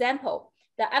 For example,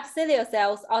 the epithelial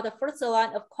cells are the first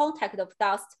line of contact of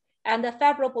dust, and the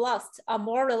fibroblasts are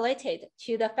more related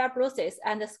to the fibrosis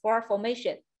and the scar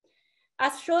formation.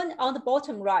 As shown on the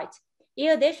bottom right, in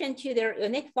addition to their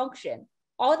unique function,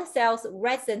 all the cells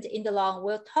resident in the lung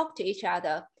will talk to each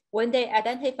other when they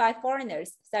identify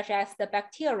foreigners, such as the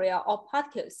bacteria or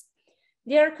particles.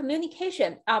 Their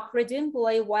communication are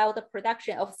presumably while the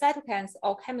production of cytokines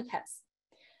or chemicals.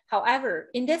 However,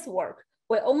 in this work,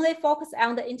 we only focus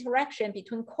on the interaction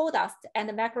between coal dust and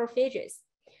the macrophages.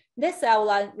 This cell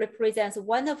line represents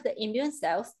one of the immune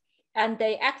cells, and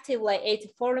they actively eat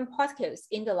foreign particles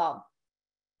in the lung.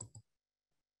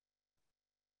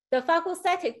 The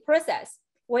phagocytic process,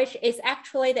 which is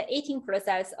actually the eating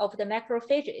process of the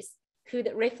macrophages,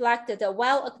 could reflect the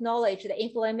well-acknowledged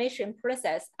inflammation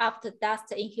process after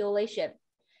dust inhalation.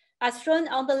 As shown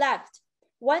on the left,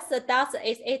 once the dust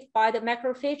is eaten by the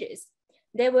macrophages,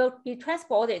 they will be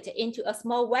transported into a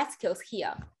small vesicles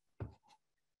here.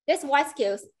 This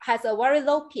vesicles has a very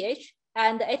low pH,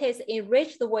 and it is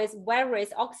enriched with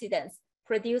various oxidants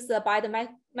produced by the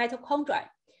mitochondria.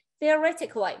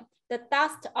 Theoretically, the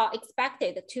dust are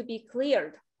expected to be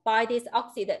cleared by these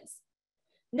oxidants.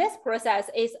 This process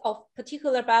is of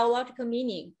particular biological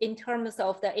meaning in terms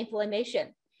of the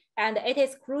inflammation, and it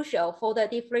is crucial for the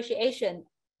differentiation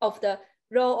of the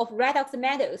role of redox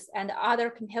metals and other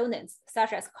components,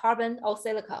 such as carbon or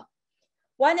silica.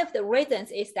 One of the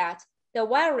reasons is that the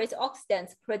various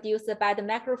oxidants produced by the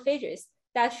macrophages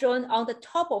that's shown on the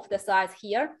top of the slide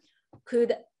here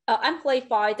could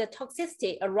amplify the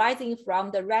toxicity arising from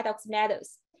the redox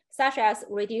metals, such as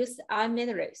reduced iron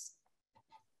minerals.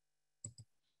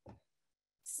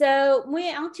 So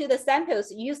moving on to the samples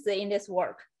used in this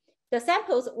work. The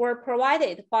samples were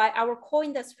provided by our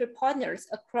co-industry partners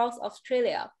across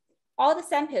Australia. All the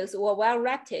samples were well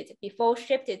rated before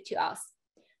shipped to us.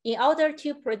 In order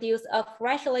to produce a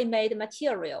freshly made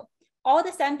material, all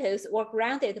the samples were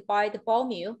grounded by the ball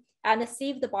mill and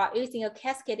sieved by using a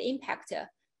cascade impactor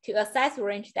to a size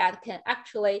range that can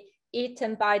actually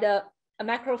eaten by the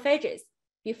macrophages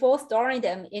before storing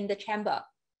them in the chamber.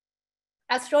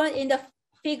 As shown in the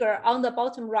figure on the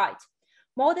bottom right,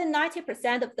 more than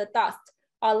 90% of the dust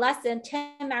are less than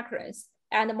 10 microns,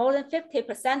 and more than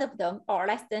 50% of them are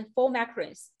less than 4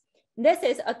 microns. This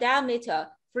is a diameter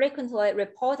frequently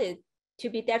reported to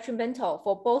be detrimental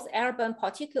for both airborne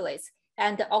particulates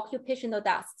and occupational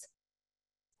dust.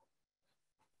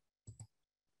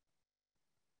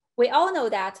 We all know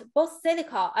that both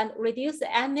silica and reduced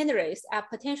iron minerals are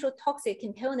potential toxic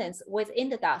components within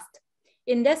the dust.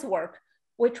 In this work,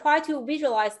 we try to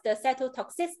visualize the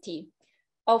cytotoxicity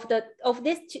of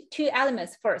these two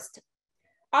elements first.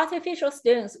 Artificial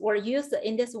stones were used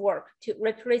in this work to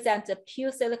represent the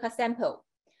pure silica sample.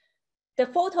 The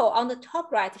photo on the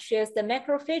top right shows the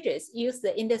macrophages used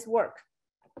in this work.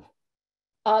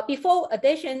 Before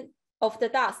addition of the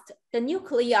dust, the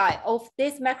nuclei of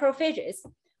these macrophages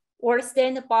were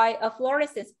stained by a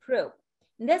fluorescence probe.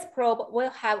 This probe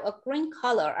will have a green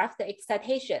color after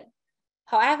excitation.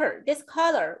 However, this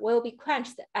color will be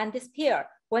quenched and disappear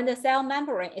when the cell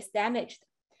membrane is damaged.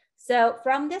 So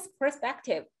from this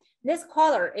perspective, this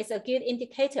color is a good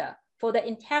indicator for the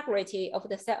integrity of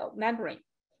the cell membrane.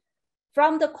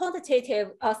 From the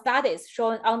quantitative studies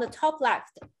shown on the top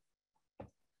left,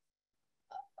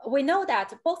 we know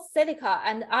that both silica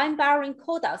and iron-bearing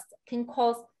coal dust can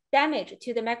cause damage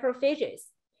to the macrophages,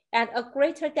 and a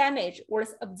greater damage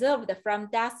was observed from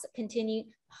dust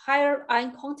containing higher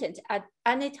iron content at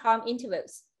any time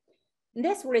intervals.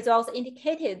 This results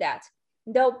indicated that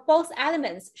though both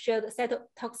elements showed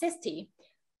cytotoxicity,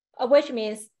 which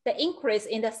means the increase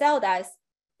in the cell death,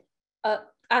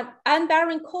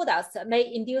 iron-bearing coal dust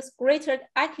may induce greater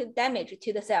acute damage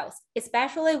to the cells,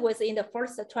 especially within the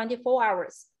first 24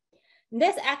 hours.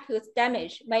 This acute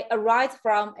damage may arise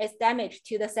from its damage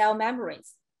to the cell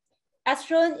membranes. As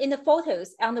shown in the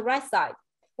photos on the right side,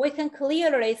 we can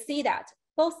clearly see that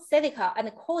both silica and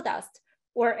coal dust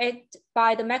were ate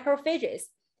by the macrophages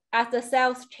as the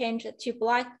cells changed to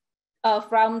black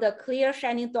from the clear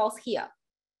shining dots here.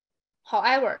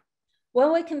 However,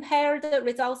 when we compare the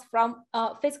results from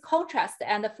phase contrast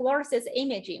and the fluorescence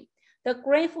imaging, the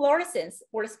green fluorescence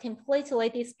was completely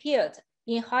disappeared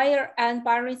in higher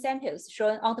iron-bearing samples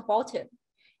shown on the bottom,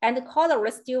 and the color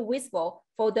was still visible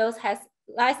for those has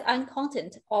less iron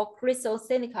content or crystal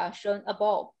silica shown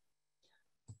above.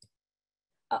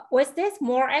 With this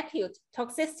more acute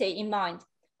toxicity in mind,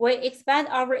 we expand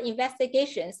our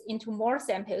investigations into more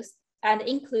samples and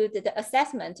include the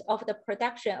assessment of the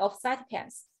production of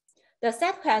cytokines. The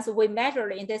cytokines we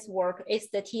measured in this work is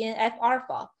the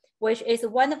TNF-alpha, which is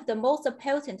one of the most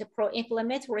potent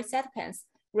pro-inflammatory cytokines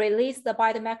released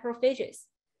by the macrophages.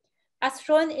 As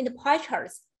shown in the pie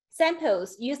charts,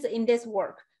 samples used in this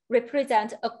work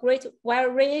represent a great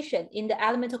variation in the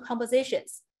elemental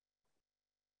compositions.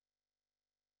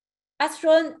 As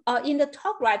shown in the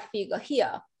top right figure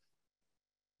here,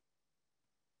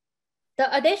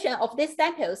 the addition of these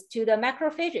samples to the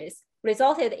macrophages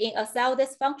resulted in a cell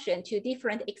dysfunction to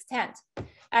different extent,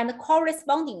 and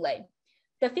correspondingly,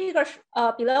 the figure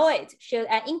below it showed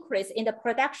an increase in the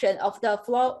production of the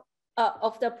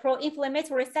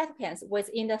pro-inflammatory cytokines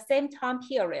within the same time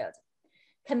period.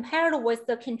 Compared with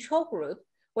the control group,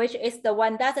 which is the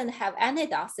one that doesn't have any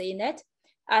dust in it,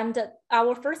 and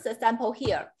our first sample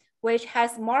here, which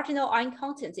has marginal iron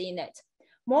content in it,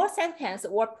 more cytokines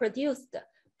were produced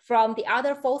from the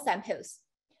other 4 samples.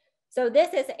 So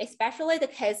this is especially the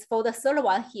case for the third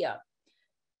one here.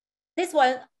 This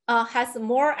one has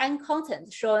more iron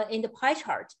content shown in the pie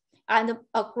chart, and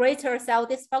a greater cell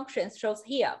dysfunction shows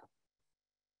here.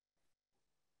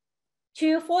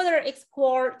 To further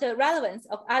explore the relevance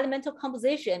of elemental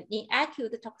composition in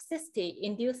acute toxicity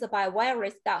induced by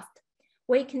virus dust,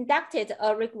 we conducted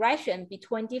a regression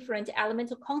between different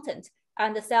elemental content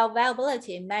and the cell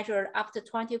viability measured after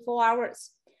 24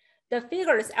 hours. The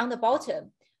figures on the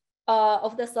bottom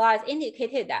of the slides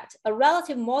indicated that a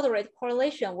relative moderate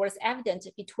correlation was evident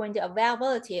between the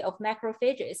availability of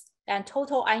macrophages and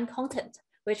total iron content,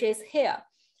 which is here,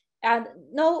 and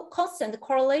no constant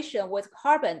correlation with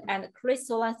carbon and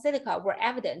crystalline silica were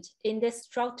evident in this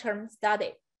short-term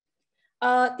study.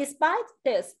 Despite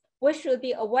this, we should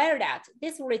be aware that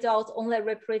these results only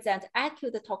represent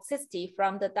acute toxicity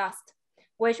from the dust,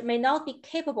 which may not be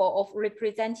capable of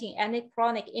representing any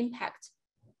chronic impact.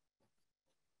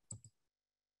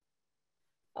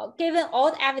 Given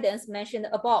all the evidence mentioned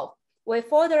above, we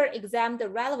further examined the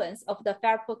relevance of the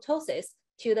ferroptosis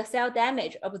to the cell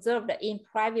damage observed in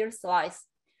previous slides.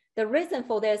 The reason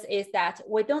for this is that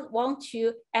we don't want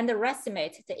to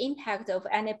underestimate the impact of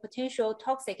any potential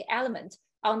toxic element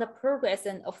on the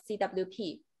progression of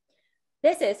CWP.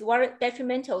 This is very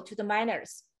detrimental to the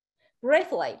miners.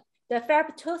 Briefly, the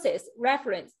ferroptosis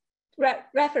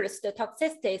refers to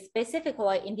toxicity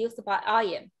specifically induced by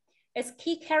iron. Its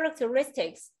key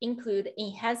characteristics include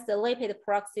enhanced lipid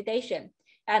peroxidation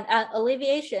and an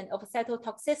alleviation of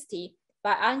cytotoxicity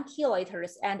by iron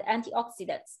chelators and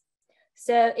antioxidants.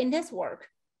 So in this work,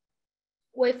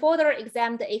 we further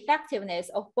examined the effectiveness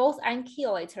of both iron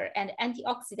chelator and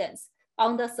antioxidants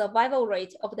on the survival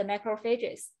rate of the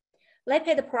macrophages.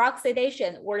 Lipid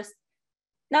peroxidation was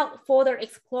not further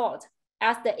explored,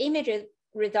 as the images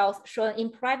results shown in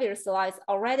previous slides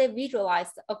already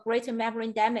visualized a greater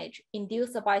membrane damage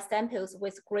induced by samples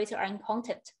with greater iron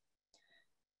content.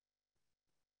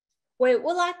 We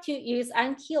would like to use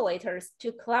iron chelators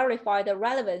to clarify the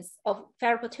relevance of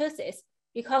ferroptosis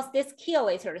because these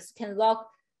chelators can lock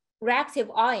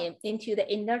reactive iron into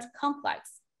the inert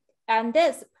complex, and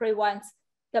this prevents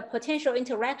the potential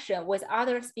interaction with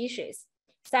other species,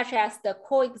 such as the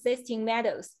coexisting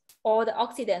metals or the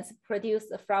oxidants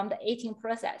produced from the aging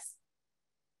process.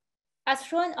 As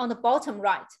shown on the bottom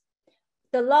right,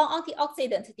 the long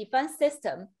antioxidant defense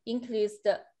system includes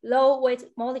the low-weight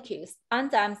molecules,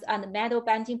 enzymes, and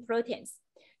metal-binding proteins.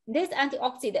 These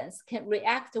antioxidants can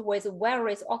react with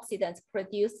various oxidants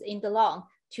produced in the lung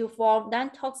to form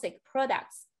non-toxic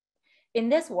products. In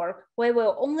this work, we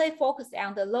will only focus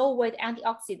on the low-weight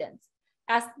antioxidants,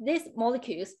 as these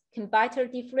molecules can better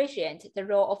differentiate the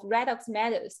role of redox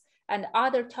metals and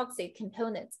other toxic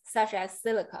components, such as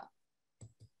silica.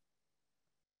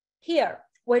 Here,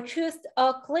 we choose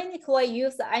a clinically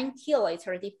used iron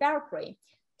chelator deferriprine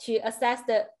to assess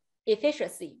the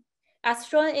efficiency. As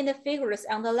shown in the figures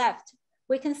on the left,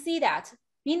 we can see that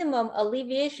minimum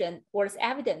alleviation was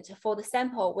evident for the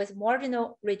sample with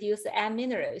marginal reduced iron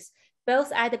minerals,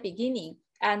 both at the beginning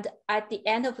and at the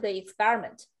end of the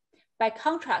experiment. By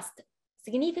contrast,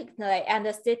 significantly and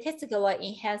statistically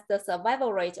enhanced the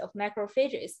survival rate of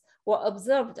macrophages were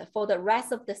observed for the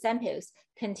rest of the samples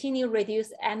containing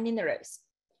reduced iron minerals.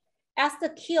 As the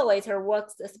chelator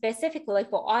works specifically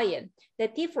for iron, the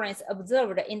difference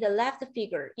observed in the left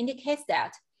figure indicates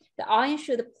that the iron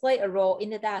should play a role in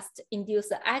the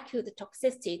dust-induced acute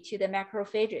toxicity to the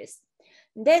macrophages.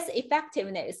 This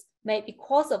effectiveness may be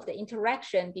because of the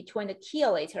interaction between the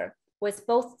chelator with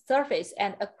both surface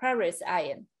and aqueous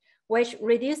iron, which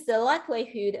reduce the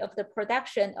likelihood of the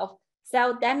production of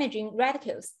cell-damaging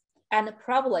radicals and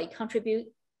probably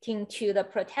contributing to the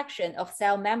protection of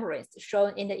cell membranes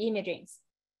shown in the imagings.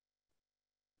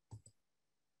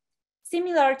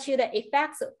 Similar to the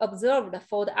effects observed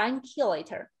for the iron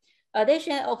chelator,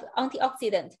 addition of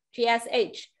antioxidant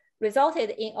GSH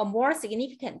resulted in a more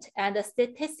significant and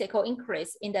statistical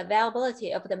increase in the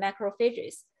availability of the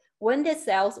macrophages when the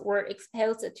cells were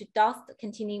exposed to dust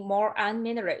containing more iron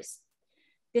minerals.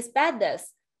 Despite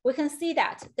this, we can see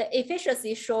that the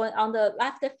efficiency shown on the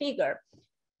left figure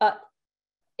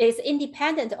is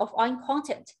independent of iron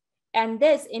content, and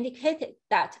this indicated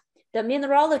that the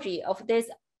mineralogy of this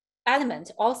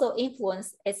element also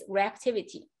influenced its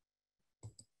reactivity.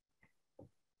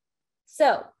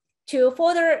 So, to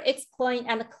further explain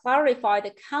and clarify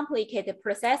the complicated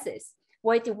processes,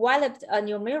 we developed a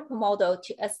numerical model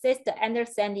to assist the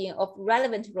understanding of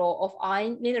relevant role of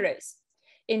iron minerals.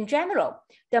 In general,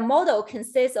 the model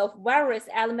consists of various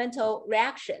elemental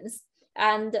reactions,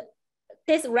 and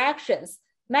these reactions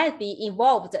might be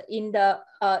involved in the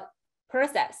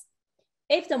process.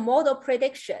 If the model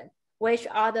prediction, which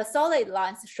are the solid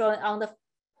lines shown on the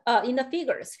in the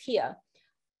figures here,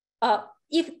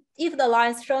 if the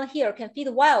lines shown here can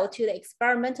fit well to the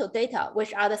experimental data,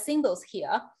 which are the symbols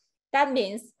here, that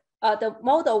means the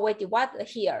model we developed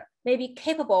here may be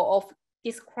capable of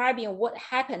describing what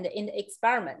happened in the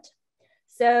experiment.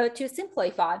 So to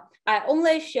simplify, I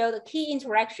only show the key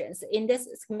interactions in this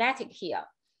schematic here.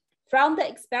 From the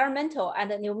experimental and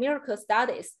the numerical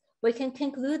studies, we can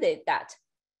conclude that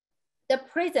the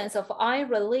presence of iron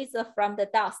released from the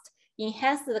dust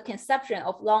enhanced the consumption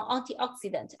of lung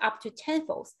antioxidant up to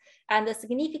tenfold and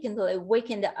significantly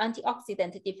weakened the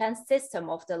antioxidant defense system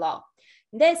of the lung.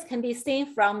 This can be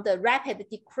seen from the rapid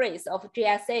decrease of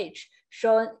GSH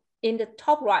shown in the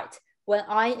top right when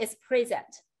iron is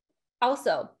present.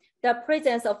 Also, the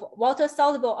presence of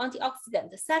water-soluble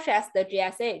antioxidants such as the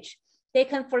GSH, they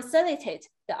can facilitate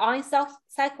the ion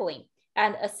cycling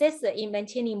and assist in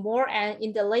maintaining more iron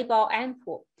in the labile iron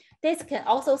pool. This can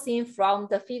also be seen from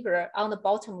the figure on the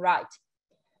bottom right.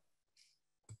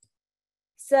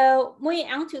 So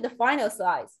moving on to the final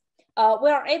slides, we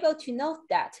are able to note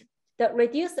that the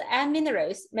reduced iron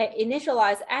minerals may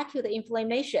initialize acute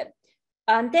inflammation,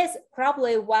 and this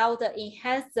probably will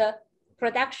enhance the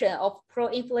production of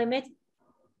pro-inflammatory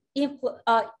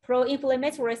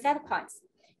cytokines.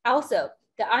 Also,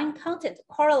 the iron content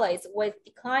correlates with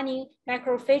declining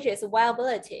macrophages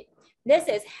viability. This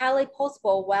is highly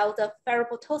possible while the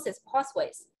ferroptosis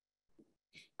pathways.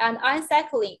 And iron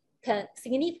cycling can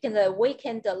significantly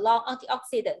weaken the lung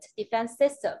antioxidant defense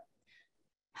system.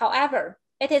 However,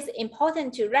 it is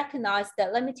important to recognize the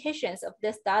limitations of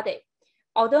this study.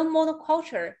 Although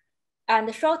monoculture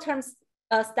and short-term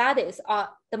studies are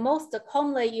the most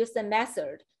commonly used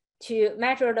method to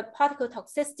measure the particle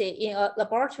toxicity in a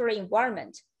laboratory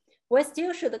environment, we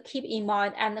still should keep in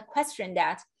mind and question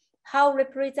that how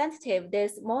representative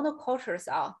these monocultures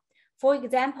are. For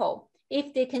example,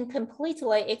 if they can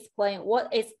completely explain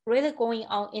what is really going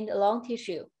on in the lung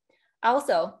tissue.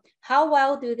 Also, how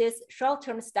well do these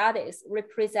short-term studies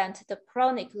represent the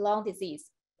chronic lung disease?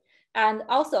 And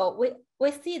also,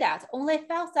 we see that only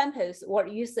 5 samples were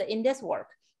used in this work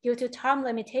due to time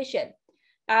limitation,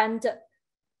 and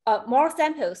more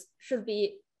samples should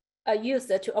be used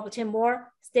to obtain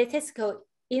more statistical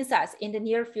insights in the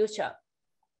near future.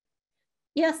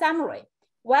 In summary,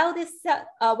 while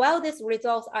these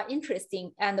results are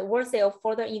interesting and worthy of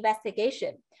further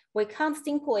investigation, we can't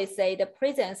simply say the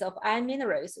presence of iron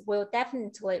minerals will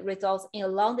definitely result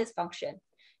in lung dysfunction.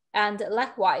 And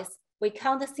likewise, we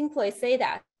can't simply say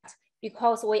that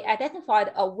because we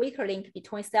identified a weaker link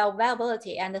between cell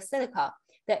viability and the silica,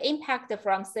 the impact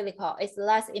from silica is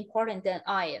less important than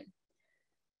iron.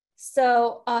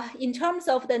 So in terms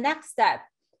of the next step,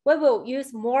 we will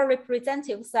use more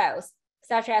representative cells,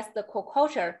 such as the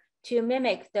co-culture, to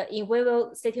mimic the in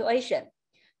vivo situation.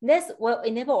 This will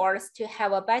enable us to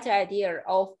have a better idea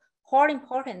of how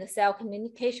important cell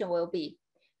communication will be.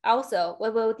 Also,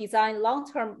 we will design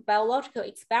long-term biological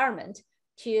experiments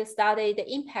to study the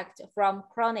impact from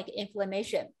chronic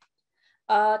inflammation.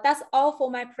 That's all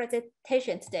for my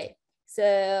presentation today.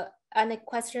 So any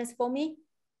questions for me?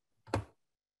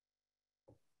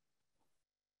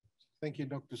 Thank you,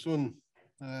 Dr. Sun.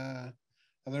 Are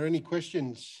there any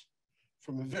questions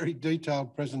from a very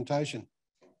detailed presentation?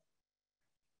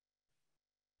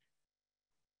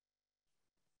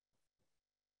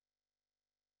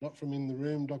 Not from in the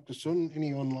room, Dr. Sun.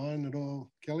 Any online at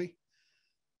all, Kelly?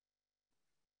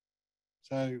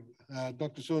 So,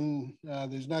 Dr. Sun,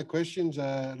 there's no questions.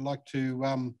 I'd like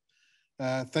to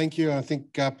thank you. I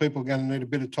think people are going to need a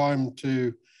bit of time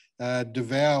to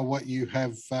devour what you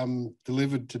have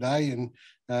delivered today, and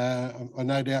I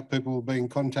no doubt people will be in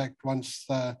contact once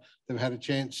they've had a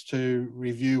chance to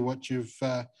review what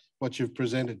you've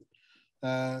presented.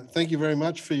 Thank you very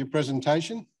much for your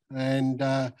presentation, and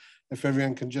if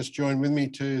everyone can just join with me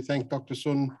to thank Dr.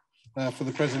 Sun for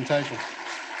the presentation.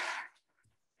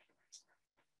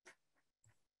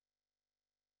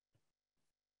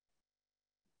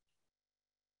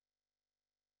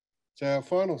 So our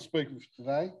final speaker for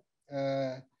today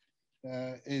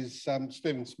is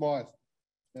Stephen Smythe.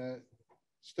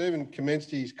 Stephen commenced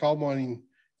his coal mining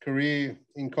career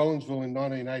in Collinsville in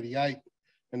 1988,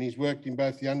 and he's worked in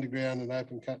both the underground and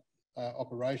open cut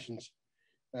operations.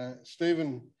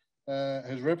 Stephen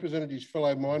has represented his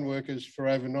fellow mine workers for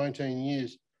over 19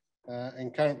 years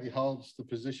and currently holds the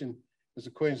position as the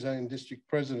Queensland District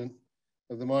President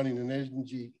of the Mining and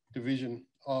Energy Division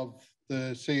of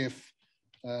the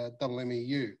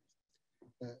CFMEU.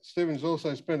 Stephen's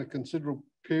also spent a considerable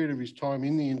period of his time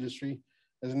in the industry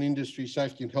as an industry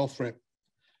safety and health rep.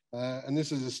 And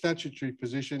this is a statutory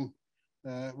position,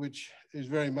 which is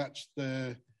very much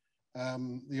the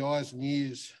eyes and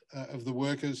ears of the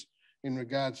workers in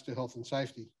regards to health and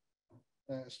safety.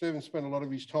 Stephen spent a lot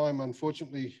of his time,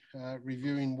 unfortunately,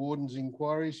 reviewing wardens'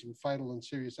 inquiries in fatal and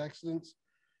serious accidents,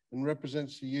 and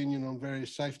represents the union on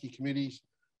various safety committees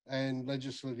and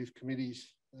legislative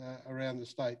committees around the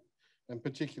state, and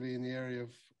particularly in the area of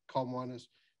coal miners'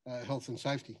 health and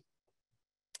safety.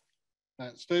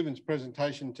 Stephen's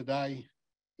presentation today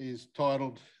is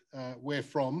titled Where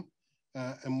From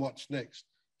and What's Next.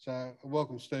 So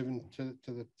welcome, Stephen, to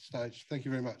the stage. Thank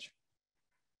you very much.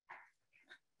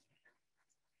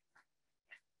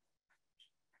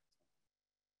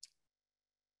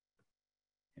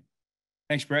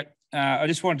 Thanks, Brett. I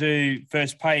just want to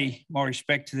first pay my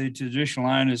respect to the traditional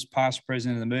owners, past,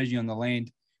 present and emerging on the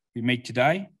land we meet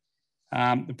today.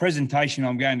 The presentation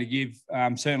I'm going to give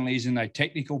certainly isn't a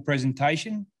technical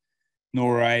presentation,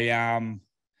 nor a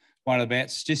one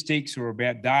about statistics or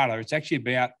about data. It's actually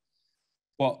about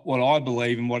what I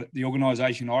believe and what the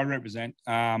organisation I represent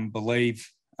believe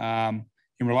in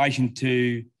relation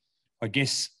to, I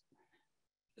guess,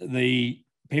 the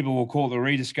people will call it the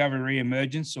rediscovery,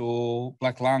 re-emergence, or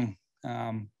black lung,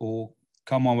 or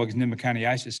coal mine workers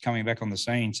pneumoconiosis coming back on the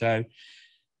scene. So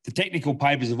the technical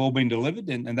papers have all been delivered,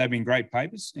 and they've been great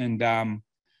papers. And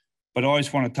but I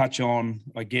just want to touch on,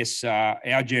 I guess,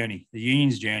 our journey, the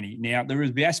union's journey. Now, there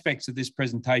will be aspects of this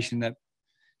presentation that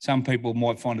some people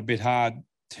might find a bit hard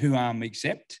to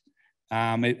accept.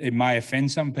 It may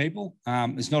offend some people.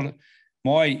 It's not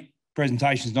my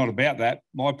presentation is not about that.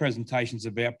 My presentation is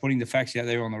about putting the facts out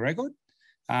there on the record,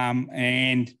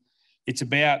 and it's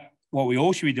about what we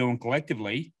all should be doing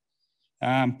collectively,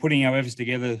 putting our efforts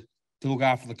together to look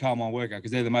after the coal mine worker,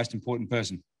 because they're the most important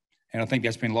person. And I think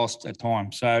that's been lost at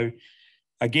times. So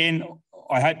again,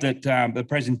 I hope that the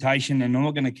presentation, and I'm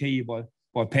not going to key you by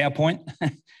PowerPoint,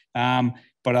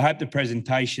 but I hope the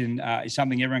presentation is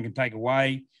something everyone can take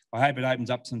away. I hope it opens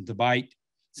up some debate,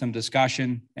 some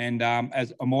discussion, and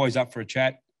as I'm always up for a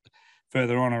chat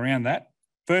further on around that.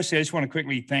 Firstly, I just want to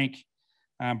quickly thank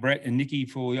Brett and Nikki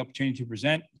for the opportunity to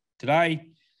present today.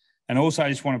 And also I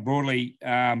just want to broadly,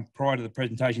 prior to the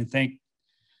presentation, thank,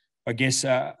 I guess,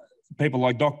 people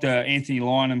like Dr. Anthony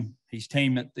Lynham, his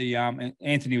team at the,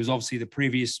 Anthony was obviously the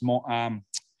previous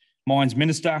mines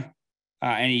minister,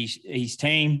 and his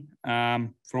team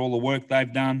for all the work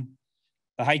they've done.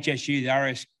 The HSU,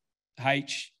 the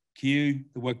RSHQ,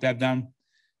 the work they've done.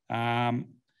 And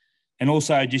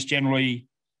also just generally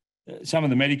some of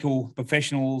the medical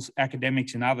professionals,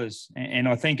 academics and others. And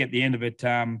I think at the end of it,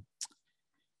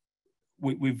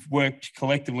 we've worked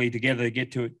collectively together to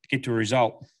get to a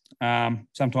result.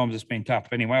 Sometimes it's been tough.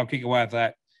 Anyway, I'll kick away with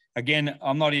that. Again,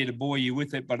 I'm not here to bore you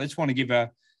with it, but I just want to give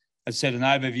an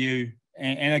overview.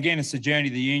 And again, it's the journey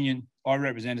of the union. I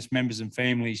represent its members and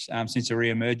families since the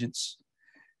re-emergence.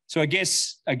 So I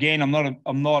guess, again,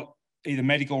 I'm not either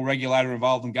medical or regulator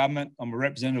involved in government. I'm a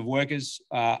representative of workers.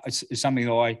 It's something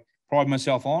that I pride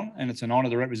myself on, and it's an honour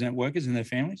to represent workers and their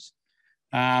families.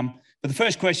 But the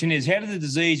first question is, how did the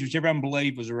disease, which everyone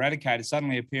believed was eradicated,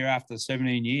 suddenly appear after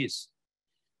 17 years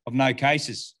of no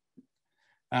cases,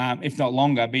 if not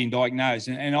longer, being diagnosed?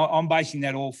 And I'm basing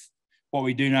that off what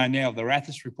we do know now of the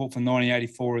Rathis report from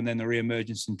 1984 and then the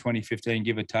re-emergence in 2015,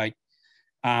 give or take.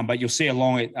 But you'll see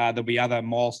along it, there'll be other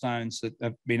milestones that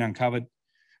have been uncovered.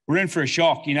 We're in for a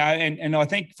shock, you know, and I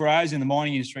think for us in the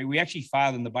mining industry, we actually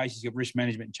failed in the basis of risk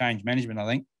management and change management, I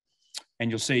think. And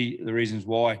you'll see the reasons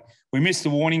why. We missed the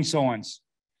warning signs.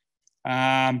 We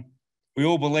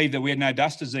all believed that we had no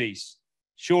dust disease.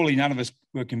 Surely none of us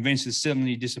were convinced it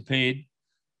suddenly disappeared.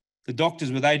 The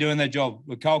doctors, were they doing their job?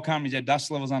 Were coal companies had dust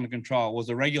levels under control? Was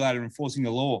the regulator enforcing the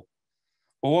law?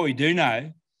 Well, what we do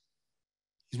know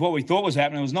is what we thought was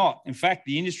happening was not. In fact,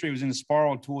 the industry was in a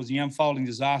spiral towards the unfolding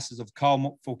disasters of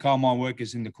coal mine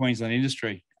workers in the Queensland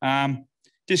industry.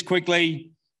 Just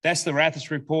quickly, that's the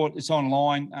Rathis report. It's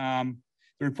online.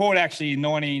 The report actually in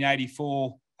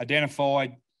 1984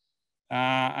 identified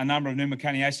a number of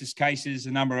pneumoconiosis cases,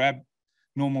 a number of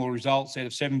abnormal results out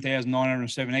of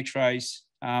 7,907 x-rays.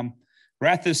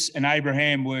 Rathis and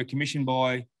Abraham were commissioned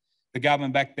by the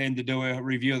government back then to do a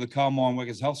review of the coal mine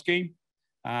workers health scheme.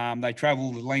 They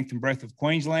travelled the length and breadth of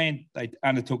Queensland. They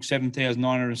undertook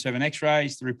 7,907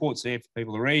 x-rays. The report's there for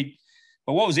people to read.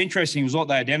 But what was interesting was what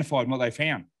they identified and what they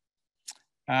found.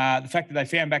 The fact that they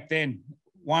found back then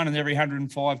 1 in every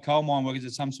 105 coal mine workers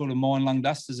had some sort of mine lung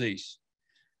dust disease.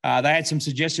 They had some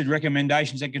suggested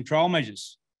recommendations and control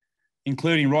measures,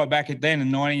 including right back at then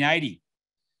in 1980,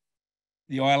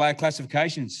 the ILA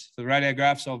classifications for the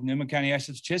radiographs of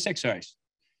pneumoconiosis chest x-rays.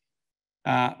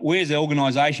 We as an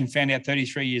organisation found out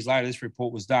 33 years later this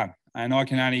report was done, and I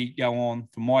can only go on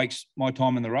from my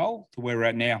time in the role to where we're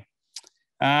at now.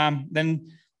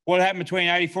 Then what happened between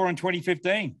 84 and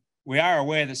 2015? We are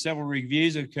aware that several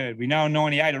reviews occurred. We know in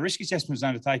 98 a risk assessment was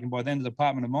undertaken by then the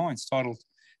Department of Mines titled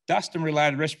Dust and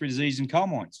Related Respiratory Disease in Coal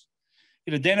Mines.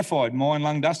 It identified mine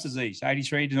lung dust disease,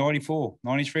 83 to 94,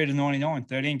 93 to 99,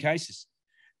 13 cases.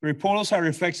 The report also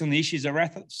reflects on the issues that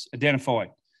Rathers identified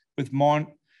with mine,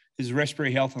 his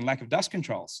respiratory health and lack of dust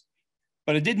controls.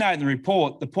 But it did note in the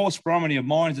report the poor spirometry of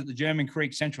mines at the German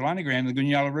Creek Central Underground and the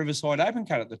Goonyella Riverside Open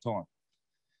Cut at the time.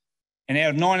 And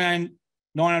out of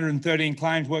 913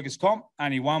 claims workers' comp,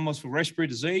 only one was for respiratory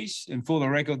disease, and for the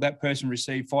record, that person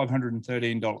received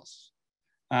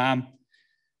 $513.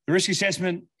 The risk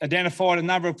assessment identified a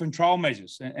number of control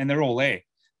measures, and they're all there.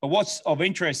 But what's of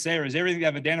interest there is everything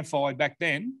they've identified back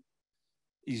then,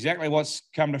 exactly what's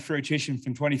come to fruition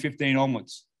from 2015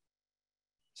 onwards.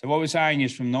 So what we're saying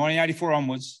is from 1984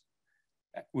 onwards,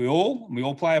 we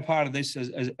all play a part of this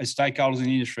as stakeholders in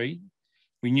the industry.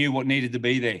 We knew what needed to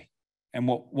be there and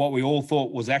what we all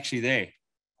thought was actually there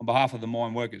on behalf of the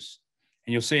mine workers.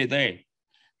 And you'll see it there.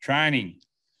 Training,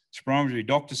 spirometry,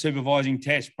 doctor supervising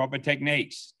tests, proper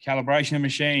techniques, calibration of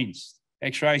machines,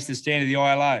 x-rays to the standard of the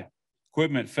ILO,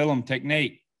 equipment, film,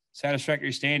 technique,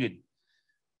 satisfactory standard.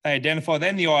 They identify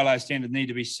then the ILO standard need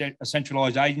to be a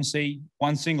centralised agency,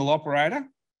 one single operator,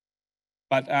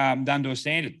 but done to a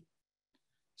standard.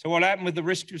 So what happened with the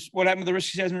risk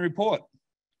assessment report?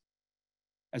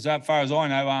 As far as I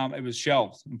know, it was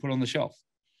shelved and put on the shelf.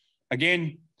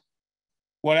 Again,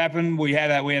 what happened? We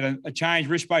had a change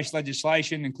risk-based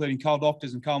legislation, including coal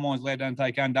doctors and coal mines allowed to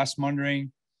undertake dust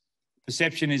monitoring.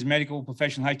 Perception is medical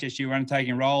professional HSU are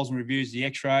undertaking roles and reviews of the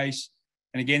X-rays.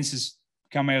 And again, this has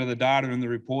come out of the data and the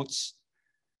reports.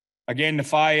 Again, the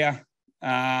failure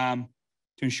to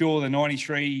ensure the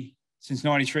 93, since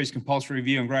 93 is compulsory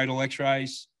review and grade all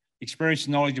X-rays, experience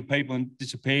and knowledge of people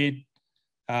disappeared,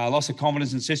 loss of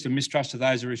confidence in the system, mistrust of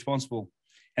those who are responsible.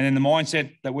 And then the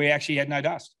mindset that we actually had no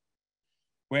dust.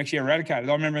 We actually eradicated.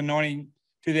 I remember in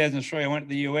 2003, I went to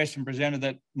the US and presented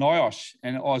at NIOSH,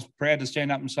 and I was proud to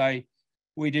stand up and say,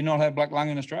 we did not have black lung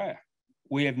in Australia.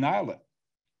 We have nailed it.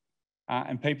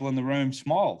 And people in the room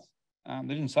smiled.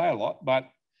 They didn't say a lot, but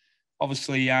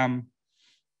obviously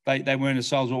they weren't as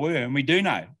sold as what we were. And we do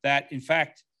know that, in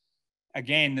fact,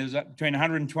 again, there's between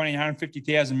 120 and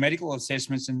 150,000 medical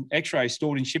assessments and x-rays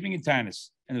stored in shipping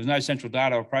containers, and there's no central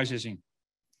data or processing.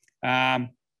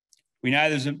 We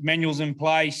know there's manuals in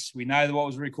place. We know that what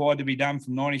was required to be done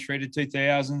from 93 to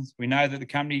 2000. We know that the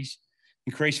companies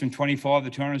increased from 25 to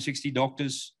 260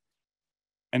 doctors,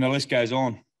 and the list goes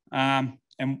on. And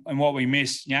what we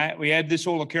missed, we had this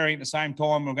all occurring at the same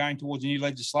time. We're going towards a new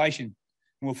legislation.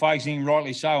 And we're focusing,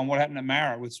 rightly so, on what happened at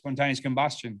Mara with spontaneous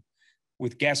combustion,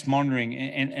 with gas monitoring,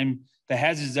 and the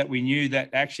hazards that we knew that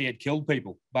actually had killed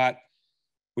people. But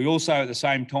we also, at the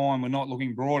same time, were not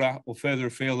looking broader or further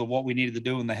afield of what we needed to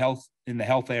do in the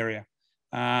health area.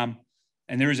 And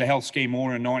there is a health scheme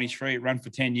order in 93. It ran for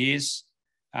 10 years.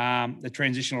 The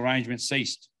transitional arrangement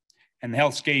ceased. And the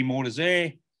health scheme order's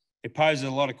there. It poses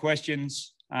a lot of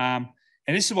questions. And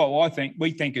this is what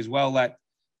we think as well, that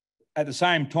at the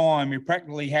same time, we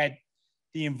practically had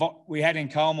in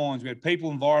coal mines, we had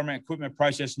people, environment, equipment,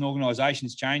 process, and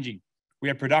organisations changing. We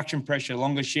had production pressure,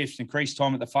 longer shifts, increased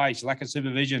time at the face, lack of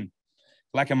supervision,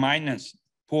 lack of maintenance,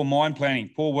 poor mine planning,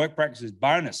 poor work practices,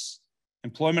 bonus,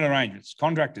 employment arrangements,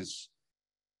 contractors,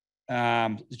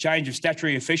 the change of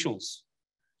statutory officials.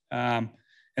 And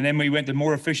then we went to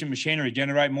more efficient machinery,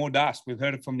 generate more dust. We've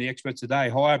heard it from the experts today.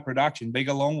 Higher production,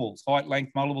 bigger longwalls, height,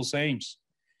 length, multiple seams,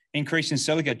 increase in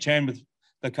silica, churn with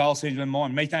the coal seams in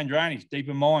mine, methane drainage,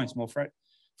 deeper mines, more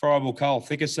friable coal,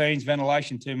 thicker seams,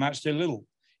 ventilation, too much, too little,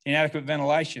 inadequate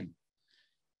ventilation,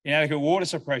 inadequate water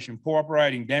suppression, poor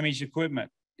operating, damaged equipment,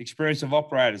 experience of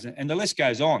operators, and the list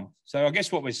goes on. So I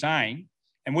guess what we're saying,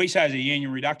 and we say as a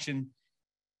union reduction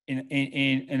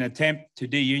in an attempt to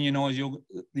de-unionise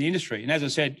the industry. And as I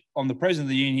said, I'm the president of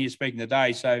the union here speaking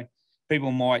today, so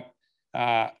people might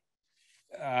not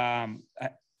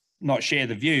share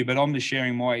the view, but I'm just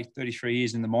sharing my 33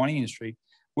 years in the mining industry.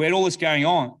 We had all this going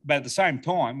on, but at the same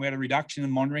time, we had a reduction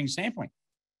in monitoring and sampling.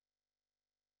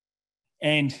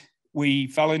 And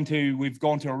we've gone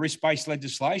to a risk-based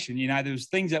legislation. There was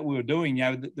things that we were doing,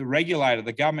 the regulator,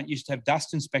 the government used to have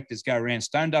dust inspectors go around,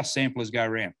 stone dust samplers go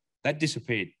around. That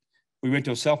disappeared. We went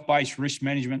to a self-based risk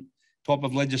management type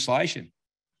of legislation.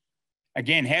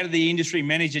 Again, how did the industry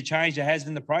manage the change that has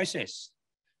in the process?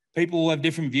 People will have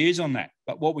different views on that.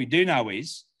 But what we do know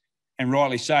is, and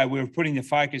rightly so, we were putting the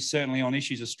focus certainly on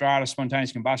issues of strata,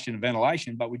 spontaneous combustion and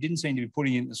ventilation, but we didn't seem to be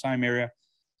putting it in the same area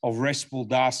of respirable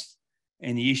dust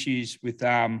and the issues with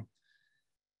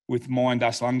mine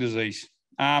dust lung disease.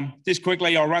 Just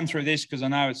quickly, I'll run through this because I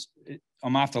know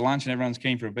I'm after lunch and everyone's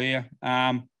keen for a beer.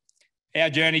 Our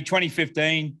journey,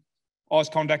 2015, I was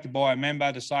contacted by a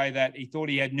member to say that he thought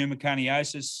he had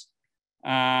pneumoconiosis.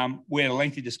 We had a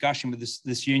lengthy discussion with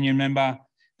this union member.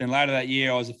 Then later that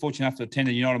year, I was fortunate enough to attend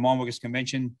the United Mine Workers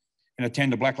Convention and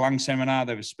attend a black lung seminar.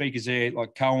 There were speakers there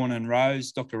like Cohen and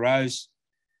Rose, Dr. Rose.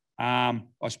 I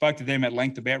spoke to them at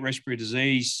length about respiratory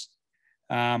disease.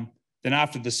 Then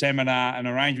after the seminar, an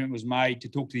arrangement was made to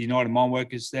talk to the United Mine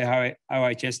Workers, their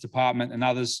OHS department and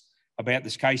others about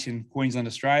this case in Queensland,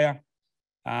 Australia.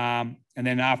 And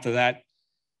then after that,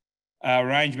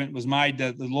 arrangement was made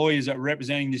that the lawyers that were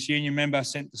representing this union member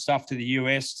sent the stuff to the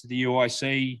US, to the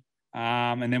UIC.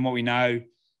 And then what we know,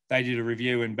 they did a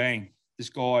review and bang, this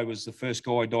guy was the first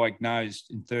guy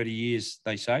diagnosed in 30 years,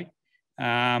 they say.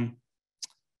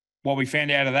 What we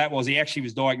found out of that was he actually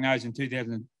was diagnosed in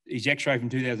 2000, his x-ray from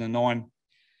 2009.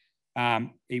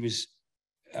 He was,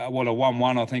 a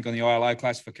 1-1, I think, on the ILO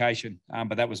classification,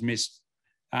 but that was missed.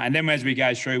 And then as we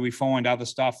go through, we find other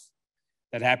stuff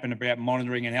that happened about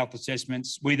monitoring and health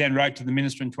assessments. We then wrote to the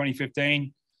minister in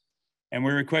 2015 and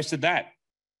we requested that.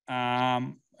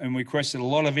 And we requested a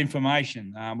lot of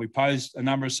information. We posed a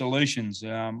number of solutions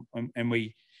and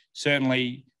we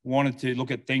certainly wanted to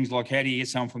look at things like how do you get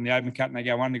someone from the open cut and they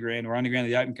go underground or underground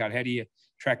to the open cut? How do you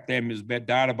track them? Is about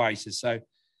databases. So, and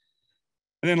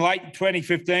then late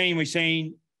 2015, we've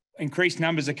seen increased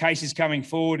numbers of cases coming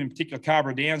forward, in particular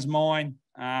Carbra Downs mine.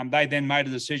 They then made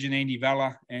a decision, Andy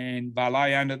Valla and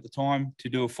Wylie owned at the time, to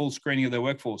do a full screening of their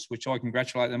workforce, which I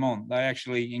congratulate them on. They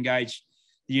actually engaged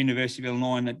the University of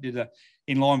Illinois that did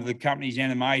in line with the company's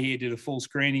NMA here, did a full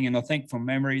screening. And I think from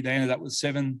memory, they ended up with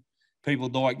 7 people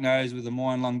diagnosed with the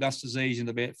mine lung dust disease and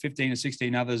about 15 or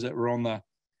 16 others that were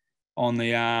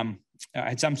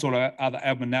had some sort of other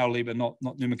abnormality, but not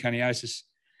pneumoconiosis.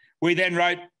 We then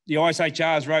the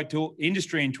ISHRs wrote to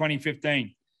industry in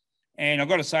 2015. And I've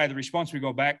got to say, the response we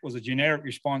got back was a generic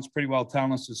response, pretty well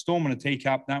telling us to storm in a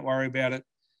teacup, don't worry about it.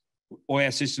 All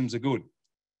our systems are good.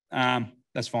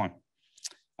 That's fine.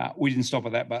 We didn't stop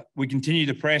at that, but we continued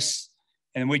to press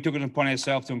and we took it upon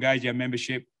ourselves to engage our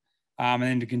membership and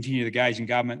then to continue to engage in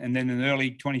government. And then in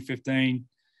early 2015,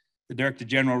 the Director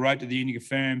General wrote to the union to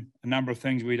confirm a number of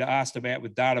things we'd asked about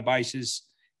with databases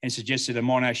and suggested a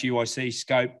Monash UIC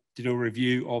scope to do a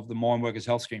review of the Mine Workers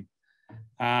Health Scheme.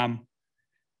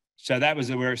 So that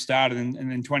was where it started. And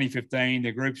in 2015,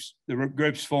 the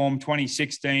groups formed.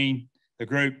 2016, the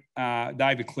group,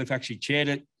 David Cliff actually chaired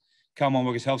it, Coal Mine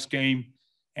Workers Health Scheme,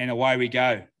 and away we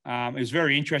go. It was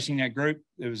very interesting, that group.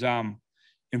 It was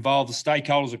involved the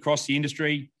stakeholders across the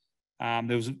industry.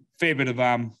 There was a fair bit of,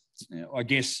 I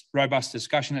guess, robust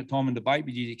discussion at time and debate,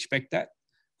 but you'd expect that.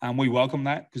 We welcome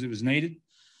that because it was needed.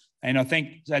 And I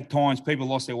think at times people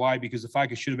lost their way because the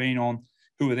focus should have been on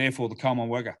who were there for the coal mine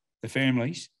worker, the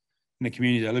families, and the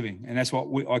community they're living. And that's what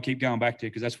I keep going back to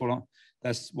because that's what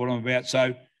I'm about.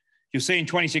 So you'll see in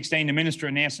 2016, the minister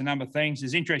announced a number of things.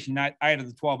 There's interesting note, 8 of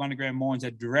the 12 underground mines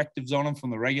had directives on them from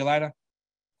the regulator.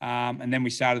 And then we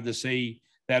started to see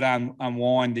that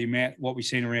unwind the amount, what we've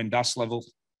seen around dust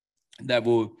levels that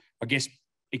were, I guess,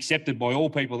 accepted by all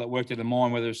people that worked at the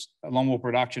mine, whether it's a longwall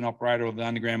production operator or the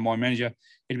underground mine manager.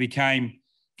 It became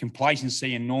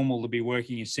complacency and normal to be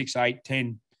working at 6, 8,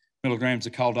 10 milligrams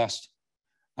of coal dust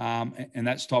and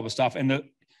that type of stuff. And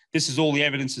this is all the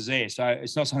evidence is there. So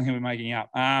it's not something we're making up.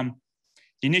 The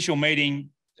initial meeting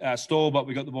stalled, but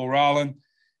we got the ball rolling.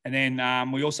 And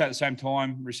then we also at the same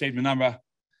time received a number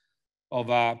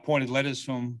of pointed letters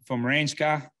from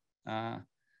RANSCA,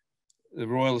 the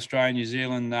Royal Australian New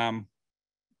Zealand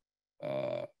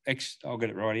I'll get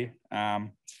it right here.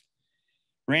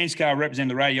 RANSCA represent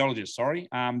the radiologists, sorry.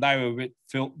 They were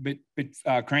a bit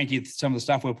cranky with some of the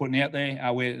stuff we were putting out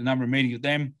there. We had a number of meetings with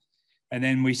them. And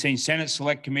then we've seen Senate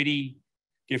Select Committee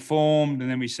get formed,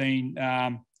 and then we've seen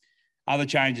other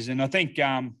changes. And I think,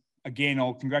 again,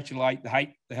 I'll congratulate the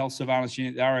Health Surveillance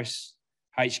Unit, the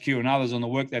RSHQ and others on the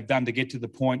work they've done to get to the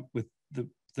point with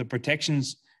the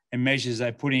protections and measures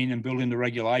they put in and build into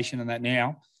regulation, and that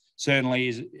now certainly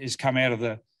is come out of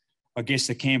the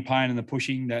campaign and the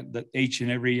pushing that each and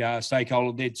every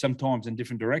stakeholder did, sometimes in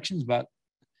different directions, but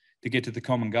to get to the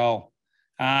common goal.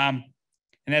 And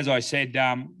as I said,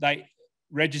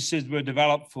 registers were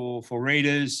developed for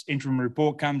readers. Interim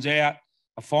report comes out.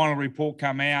 A final report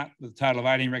come out with a total of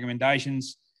 18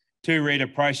 recommendations. 2 reader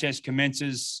process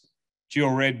commences. Dual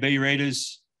read B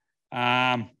readers.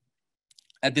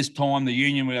 At this time, the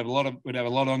union would have a lot of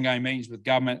ongoing meetings with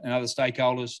government and other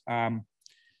stakeholders.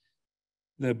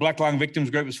 The Black Lung Victims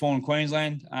Group was formed in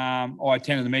Queensland. I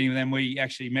attended the meeting with them. We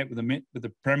actually met with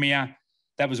the Premier.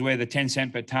 That was where the 10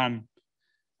 cent per tonne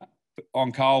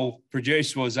on coal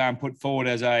produced was put forward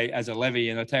as a levy,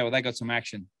 and I tell you what, they got some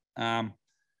action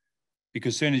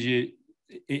because as soon as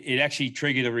it actually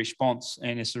triggered a response,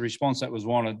 and it's the response that was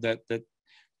wanted. That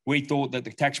we thought that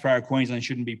the taxpayer of Queensland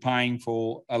shouldn't be paying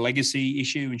for a legacy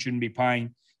issue and shouldn't be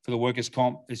paying for the workers'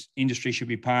 comp. This industry should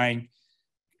be paying,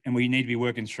 and we need to be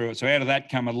working through it. So out of that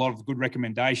come a lot of good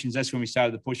recommendations. That's when we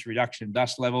started to push reduction in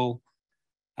dust level.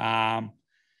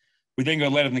 We then got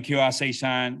a letter from the QRC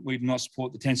saying we do not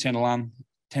support the 10 cent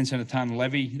a tonne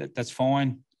levy. That's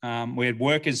fine. We had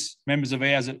workers, members of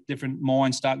ours at different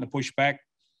mines starting to push back,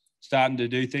 starting to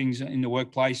do things in the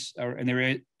workplace and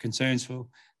their concerns for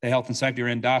their health and safety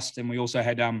around dust. And we also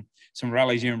had some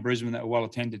rallies here in Brisbane that were well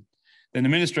attended. Then the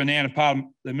minister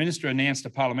announced a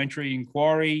parliamentary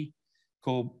inquiry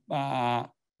called,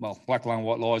 Black Lung,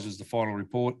 White Lies was the final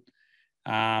report.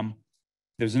 There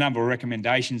was a number of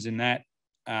recommendations in that.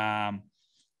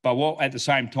 But at the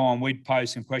same time, we'd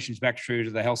pose some questions back through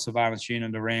to the Health Surveillance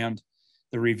Unit around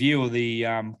the review of the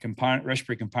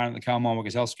respiratory component of the Coal Mine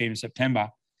Workers Health Scheme in September,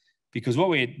 because what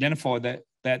we identified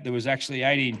that there was actually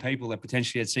 18 people that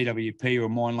potentially had CWP or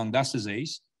mine lung dust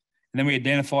disease. And then we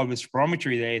identified with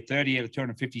spirometry there, 30 out of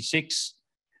 256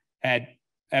 had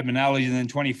abnormalities, and then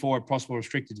 24 had possible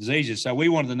restricted diseases. So we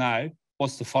wanted to know,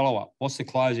 what's the follow-up? What's the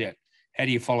closeout? How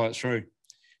do you follow it through?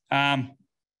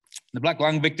 The black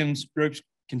lung victims groups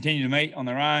continue to meet on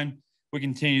their own. We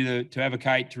continue to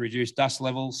advocate to reduce dust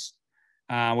levels.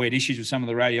 We had issues with some of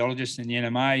the radiologists and the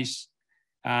NMAs.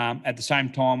 At the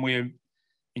same time, we're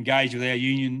engaged with our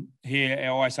union here,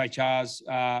 our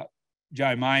ISHRs.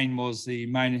 Joe Main was the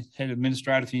main head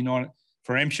administrator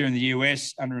for MSHA in the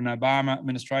US under an Obama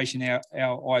administration. Our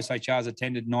ISHRs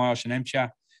attended NIOSH and MSHA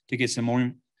to get some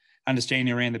more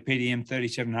understanding around the PDM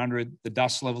 3700, the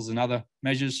dust levels and other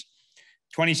measures.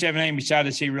 2017, we started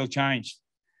to see real change.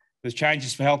 There's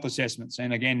changes for health assessments.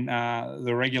 And again,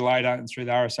 the regulator and through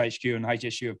the RSHQ and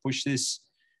HSU have pushed this.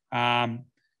 A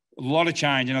lot of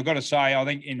change. And I've got to say, I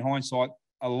think in hindsight,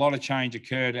 a lot of change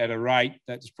occurred at a rate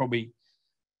that's probably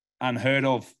unheard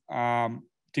of,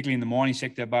 particularly in the mining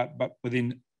sector, but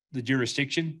within the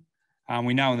jurisdiction.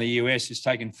 We know in the US it's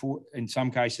taken, in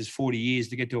some cases, 40 years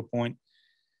to get to a point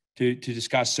to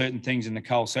discuss certain things in the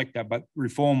coal sector, but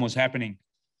reform was happening.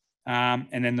 And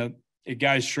then it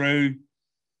goes through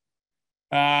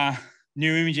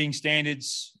new imaging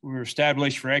standards were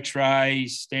established for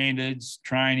X-rays, standards,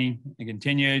 training, and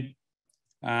continued.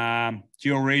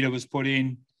 Dual reader was put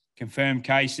in, confirmed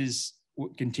cases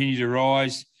continue to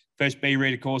rise. First B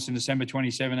reader course in December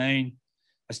 2017.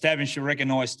 Established to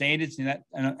recognised standards in that,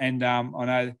 and I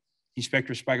know the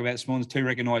inspector spoke about this morning, 2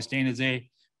 recognised standards there,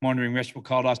 monitoring respirable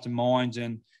coal dust in mines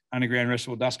and underground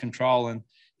respirable dust control, and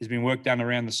there's been work done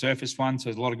around the surface one, so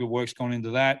there's a lot of good work's gone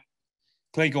into that.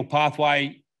 Clinical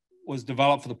pathway was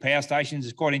developed for the power stations.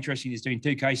 It's quite interesting. There's been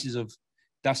 2 cases of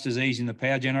dust disease in the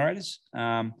power generators,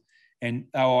 and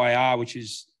OIR, which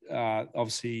is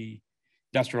obviously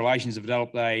industrial relations, have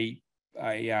developed a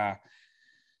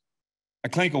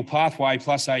clinical pathway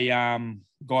plus a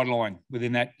guideline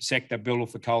within that sector built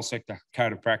off the coal sector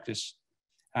code of practice.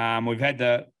 We've had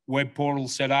the web portal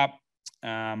set up,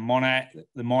 the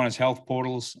miners' health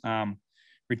portals.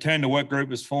 Return to work group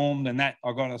was formed, and that,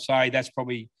 I've got to say, that's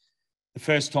probably the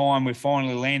first time we've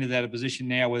finally landed at a position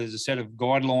now where there's a set of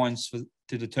guidelines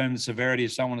to determine the severity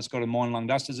of someone that's got a mine lung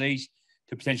dust disease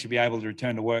to potentially be able to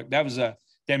return to work. That was a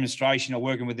demonstration of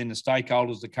working within the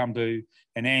stakeholders to come to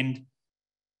an end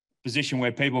position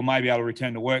where people may be able to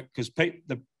return to work, because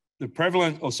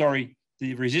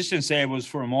the resistance there was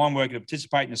for a mine worker to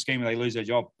participate in a scheme where they lose their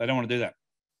job. They don't want to do that.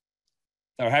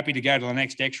 They were happy to go to the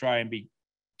next X-ray and be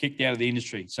kicked out of the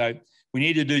industry. So we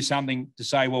need to do something to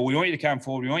say, well, we want you to come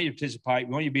forward, we want you to participate,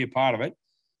 we want you to be a part of it,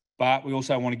 but we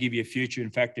also want to give you a future. In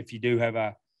fact, if you do have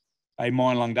a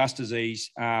mine lung dust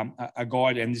disease, a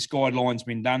guide, and this guideline's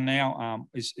been done now.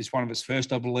 It's one of its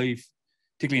first, I believe,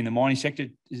 particularly in the mining sector,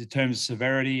 in terms of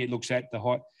severity. It looks at the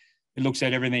height, it looks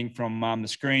at everything from the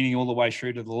screening all the way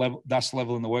through to the dust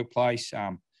level in the workplace,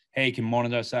 how you can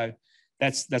monitor. So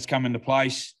that's come into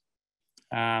place.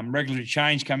 Regulatory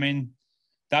change come in.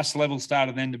 Dust levels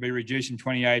started then to be reduced in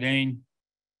 2018.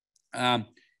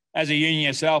 As a union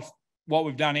yourself, what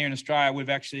we've done here in Australia, we've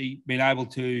actually been able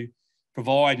to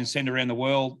provide and send around the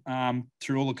world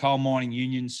through all the coal mining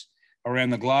unions around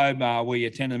the globe. We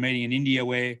attended a meeting in India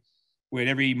where we had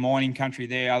every mining country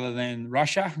there other than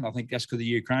Russia. And I think that's because the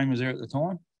Ukraine was there at the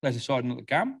time. They decided not to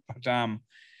come. But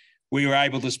we were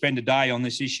able to spend a day on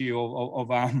this issue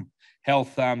of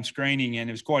health screening. And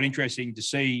it was quite interesting to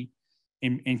see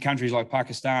in countries like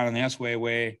Pakistan and elsewhere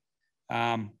where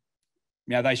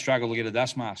they struggle to get a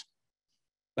dust mask.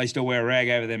 they still wear a rag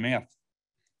over their mouth.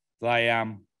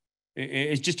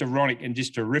 It's just ironic and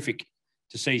just terrific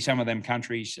to see some of them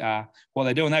countries, what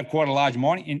they're doing. They have quite a large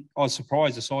mining. I was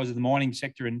surprised the size of the mining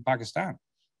sector in Pakistan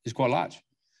is quite large.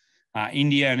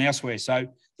 India and elsewhere. So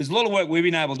there's a lot of work we've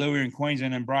been able to do here in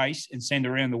Queensland, embrace and send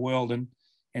around the world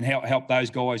and help those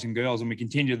guys and girls. And we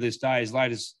continue to this day. As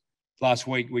late as last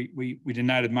week, we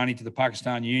donated money to the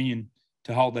Pakistan Union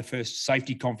to hold their first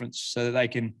safety conference so that they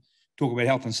can talk about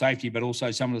health and safety, but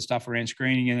also some of the stuff around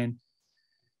screening. And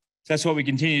that's what we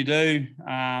continue to do.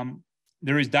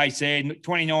 There is dates there.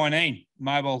 2019,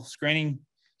 mobile screening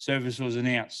service was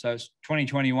announced. So it's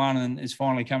 2021 and it's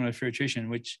finally coming to fruition,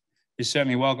 which is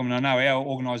certainly welcome. And I know our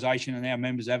organisation and our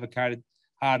members advocated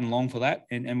hard and long for that.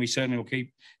 And we certainly will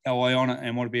keep our eye on it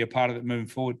and want to be a part of it moving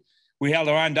forward. We held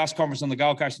our own dust conference on the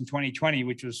Gold Coast in 2020,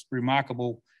 which was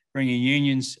remarkable, bringing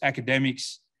unions,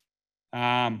 academics,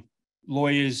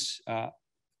 lawyers,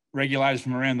 regulators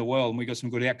from around the world. And we got some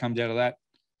good outcomes out of that.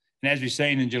 And as we've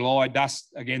seen in July,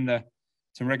 dust, again,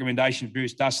 some recommendations to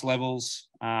boost dust levels.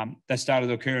 That started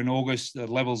to occur in August. The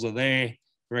levels are there.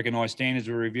 The recognised standards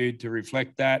were reviewed to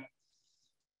reflect that.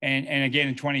 And again,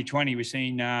 in 2020, we've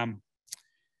seen,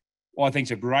 what I think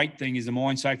is a great thing is the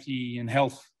mine safety and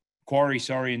health quarry,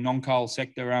 in non-coal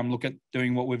sector, look at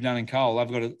doing what we've done in coal.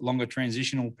 They've got a longer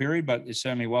transitional period, but it's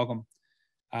certainly welcome.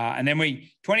 And then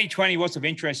 2020, what's of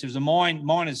interest is a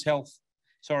miners' health,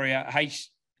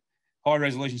 high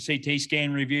resolution CT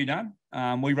scan review done.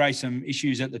 We raised some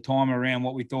issues at the time around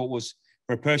what we thought was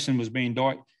where a person was being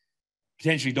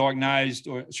potentially diagnosed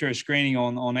or through a screening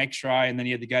on X-ray, and then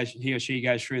he or she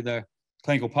goes through the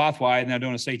clinical pathway, and they're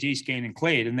doing a CT scan and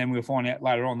cleared, and then we'll find out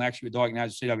later on they actually were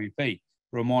diagnosed with CWP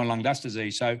or a mine lung dust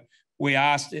disease. So we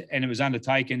asked, and it was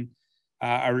undertaken,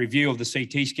 a review of the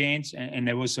CT scans, and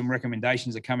there was some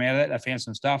recommendations that come out of that. They found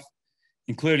some stuff,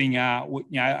 including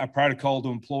a protocol to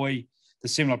employ the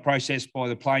similar process by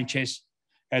the plain chest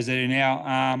as they do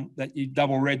now, that you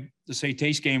double read the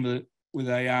CT scan with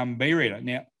a B reader.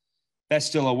 Now, that's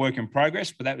still a work in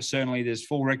progress, but that was certainly, there's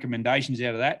full recommendations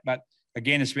out of that. But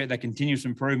again, it's about that continuous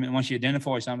improvement. Once you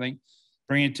identify something,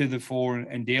 bring it to the fore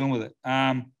and dealing with it.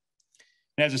 And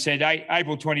as I said,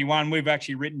 April 21, we've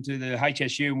actually written to the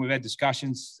HSU and we've had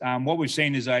discussions. What we've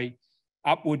seen is a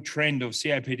upward trend of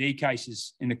COPD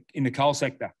cases in the coal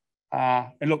sector.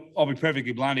 And look, I'll be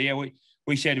perfectly blunt here.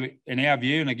 We said in our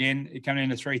view, and again, it comes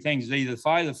into three things: it's either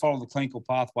failure to follow the clinical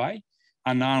pathway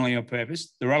unknowingly on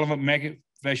purpose, the relevant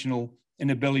professional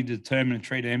inability to determine and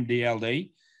treat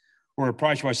MDLD, or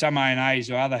approached by some ANAs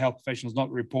or other health professionals not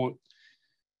to report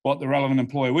what the relevant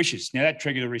employer wishes. Now, that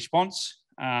triggered a response.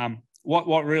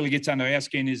 What really gets under our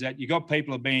skin is that you've got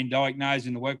people who are being diagnosed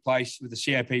in the workplace with the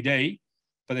COPD,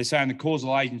 but they're saying the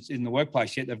causal agent's in the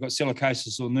workplace, yet they've got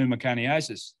silicosis or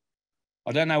pneumoconiosis.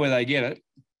 I don't know where they get it.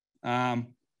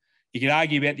 You could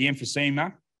argue about the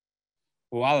emphysema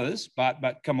or others,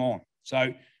 but come on.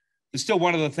 So there's still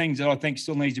one of the things that I think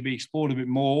still needs to be explored a bit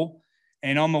more.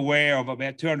 And I'm aware of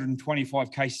about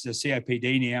 225 cases of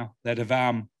COPD now that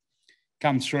have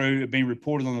come through, have been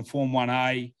reported on the Form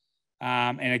 1A.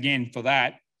 And again, for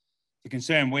that, the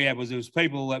concern we had was there was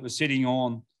people that were sitting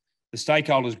on the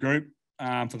stakeholders group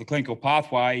for the clinical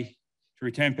pathway to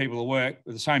return people to work,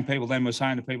 but the same people then were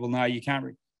saying to people, no, you can't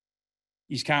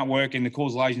work, and the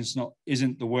causal agent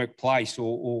isn't the workplace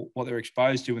or what they're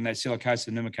exposed to when they're silicosis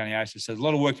and pneumoconiosis. So there's a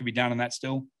lot of work to be done on that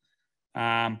still.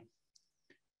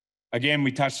 Again,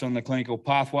 we touched on the clinical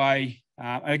pathway.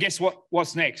 And I guess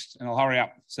what's next? And I'll hurry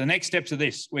up. So the next steps are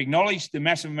this. We acknowledge the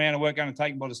massive amount of work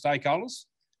undertaken by the stakeholders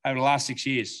over the last 6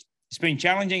 years. It's been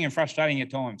challenging and frustrating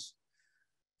at times.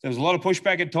 There was a lot of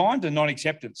pushback at times and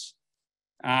non-acceptance.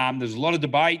 There's a lot of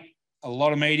debate, a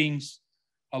lot of meetings,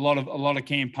 a lot of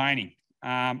campaigning.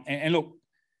 And look,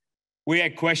 we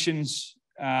had questions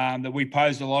that we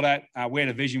posed a lot at. We had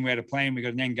a vision, we had a plan, we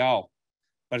got an end goal.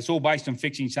 But it's all based on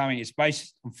fixing something. It's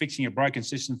based on fixing a broken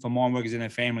system for mine workers and their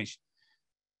families.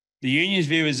 The union's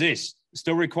view is this: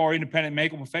 still require independent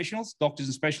medical professionals, doctors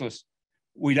and specialists.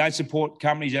 We don't support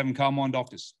companies having coal mine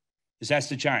doctors. This has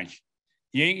to change.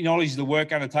 The union acknowledges the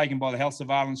work undertaken by the Health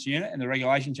Surveillance Unit and the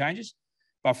regulation changes,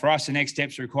 but for us, the next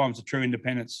steps are requirements of true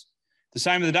independence. The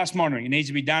same with the dust monitoring. It needs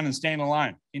to be done in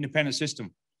standalone, independent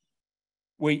system.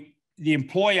 The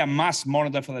employer must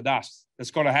monitor for the dust.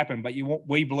 That's got to happen, but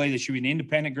we believe there should be an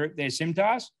independent group there,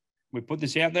 SIMTARs. We put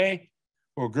this out there,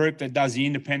 or a group that does the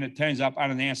independent, turns up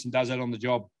unannounced and does that on the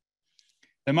job.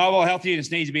 The mobile health units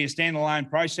needs to be a standalone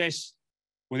process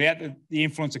without the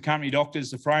influence of company doctors.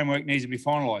 The framework needs to be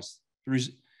finalised.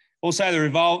 Also,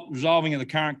 the resolving of the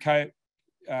current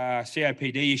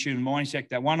COPD issue in the mining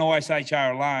sector. One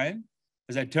ISHR alone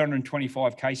has had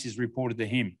 225 cases reported to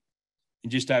him in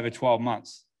just over 12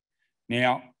 months.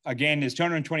 Now, again, there's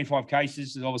 225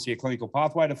 cases. There's obviously a clinical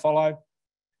pathway to follow.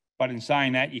 But in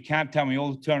saying that, you can't tell me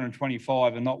all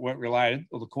 225 are not work-related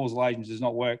or the causal agent does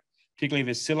not work, particularly if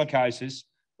it's silicosis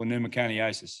or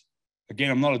pneumoconiosis.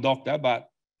 Again, I'm not a doctor, but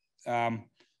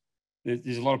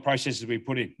there's a lot of processes we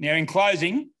put in. Now, in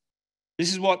closing,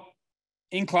 about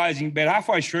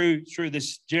halfway through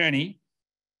this journey,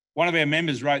 one of our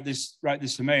members wrote this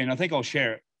to me, and I think I'll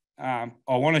share it. I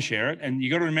want to share it, and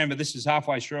you've got to remember this is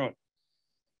halfway through it.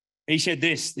 He said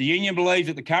this: the union believes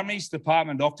that the companies,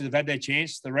 department, doctors have had their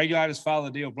chance. The regulators failed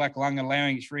the deal of black lung,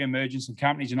 allowing its re-emergence, and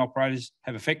companies and operators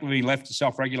have effectively been left to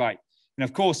self-regulate. And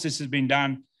of course, this has been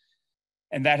done,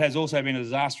 and that has also been a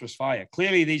disastrous failure.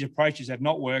 Clearly, these approaches have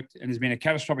not worked, and there's been a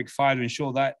catastrophic failure to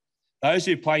ensure that those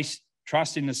who place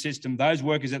trust in the system, those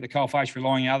workers at the coalface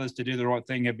relying on others to do the right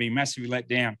thing, have been massively let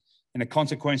down, and the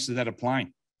consequences of that are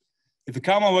plain. If the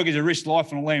coal mine workers are risked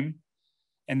life and limb,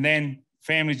 and then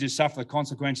families just suffer the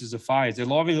consequences of failures, their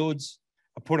livelihoods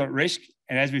are put at risk,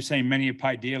 and as we've seen, many have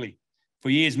paid dearly. For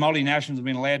years, multinationals have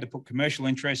been allowed to put commercial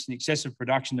interests and excessive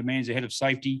production demands ahead of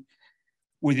safety,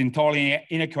 with entirely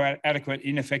inadequate,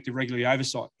 ineffective regulatory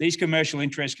oversight. These commercial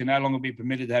interests can no longer be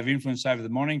permitted to have influence over the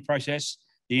monitoring process.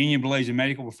 The union believes a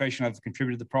medical professional have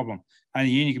contributed to the problem. Only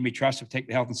the union can be trusted to protect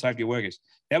the health and safety of workers.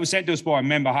 That was sent to us by a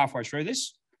member halfway through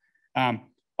this.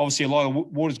 Obviously, a lot of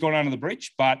water's gone under the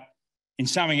bridge, but in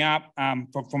summing up,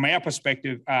 from our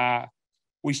perspective,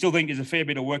 we still think there's a fair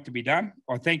bit of work to be done.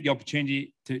 I thank the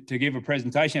opportunity to give a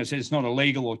presentation. I said it's not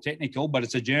illegal or technical, but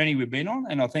it's a journey we've been on,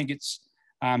 and I think it's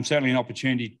certainly an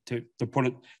opportunity to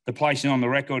place it on the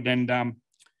record, and I'll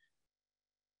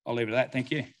leave it at that.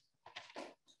 Thank you.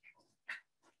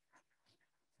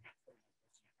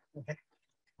 Okay.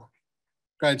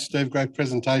 Great, Steve. Great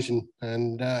presentation,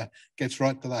 and gets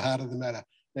right to the heart of the matter.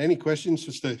 Any questions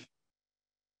for Steve?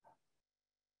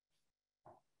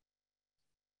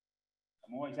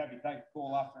 I'm always happy to take a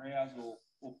call after hours or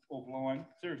offline.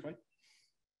 Seriously.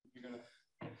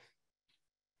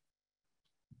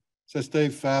 So,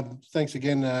 Steve, thanks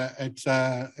again. It's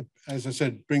as I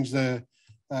said, brings the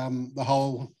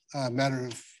whole matter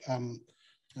of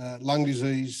lung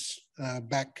disease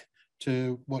back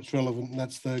to what's relevant, and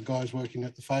that's the guys working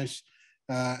at the face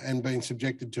and being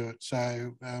subjected to it.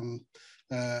 So,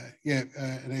 yeah,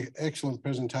 an excellent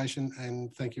presentation,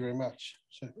 and thank you very much.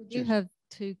 So, we do have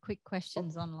two quick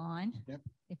questions online,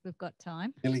 if we've got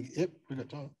time. Yep, we've got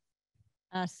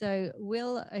time. So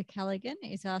Will O'Callaghan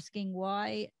is asking,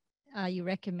 why are you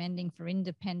recommending for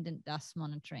independent dust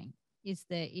monitoring? Is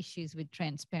there issues with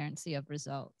transparency of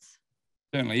results?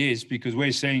 Certainly is, because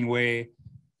we're seeing where,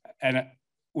 and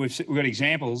we've got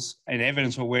examples and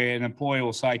evidence of where an employer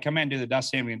will say, come out and do the dust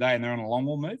sampling day, and they're on a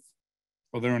longwall move,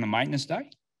 or they're on a maintenance day.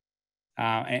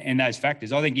 And those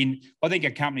factors, I think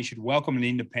a company should welcome an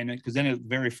independent, because then it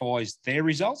verifies their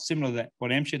results, similar to what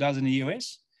AMSHA does in the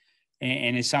US,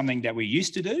 and it's something that we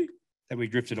used to do that we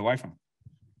drifted away from.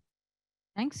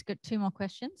 Thanks. Got two more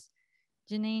questions.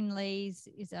 Janine Lees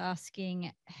is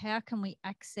asking, how can we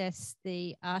access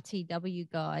the RTW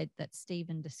guide that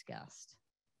Stephen discussed?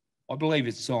 I believe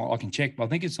it's on, I can check, but I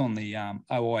think it's on the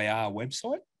OIR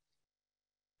website,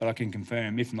 but I can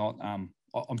confirm. If not, I'm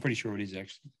pretty sure it is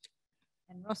actually.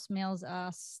 And Ross Mills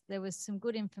asks, there was some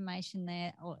good information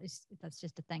there, or that's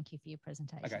just a thank you for your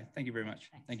presentation. Okay, thank you very much.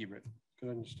 Thanks. Thank you, Brett.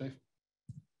 Good on you, Steve.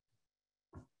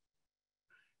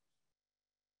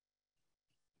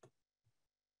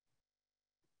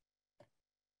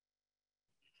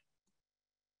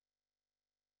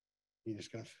 You're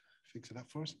just going to fix it up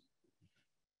for us?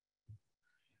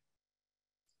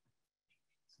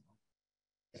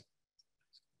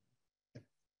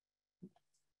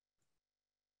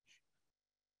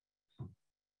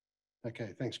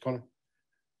 Okay, thanks, Connor.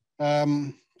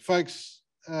 Folks,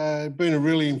 been a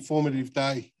really informative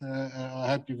day. I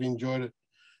hope you've enjoyed it.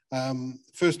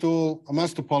 First of all, I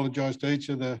must apologise to each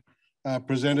of the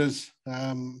presenters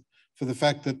for the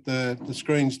fact that the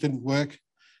screens didn't work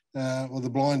or the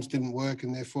blinds didn't work,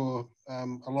 and therefore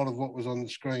a lot of what was on the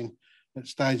screen at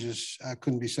stages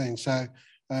couldn't be seen. So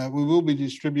we will be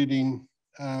distributing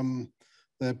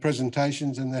the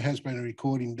presentations, and there has been a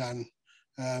recording done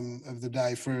of the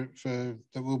day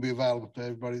that will be available to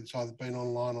everybody that's either been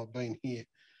online or been here.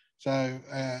 So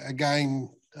again,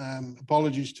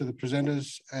 apologies to the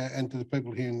presenters and to the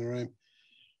people here in the room.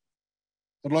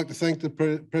 I'd like to thank the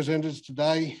presenters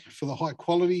today for the high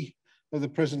quality of the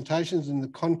presentations and the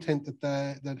content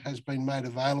that has been made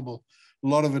available. A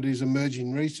lot of it is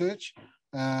emerging research,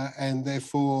 and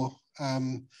therefore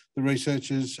the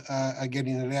researchers are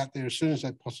getting it out there as soon as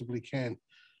they possibly can.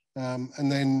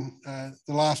 And then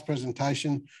the last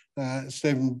presentation,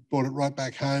 Stephen brought it right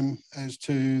back home as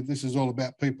to this is all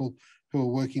about people who are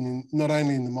working in not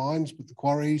only in the mines, but the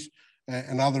quarries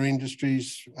and other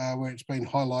industries where it's been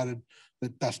highlighted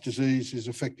that dust disease is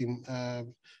affecting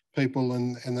people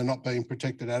and they're not being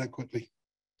protected adequately.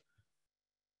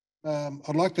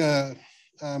 I'd like to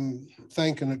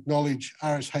thank and acknowledge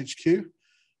RSHQ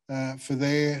for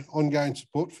their ongoing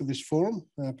support for this forum,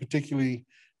 particularly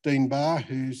Dean Barr,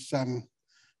 who's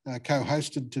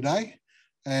co-hosted today.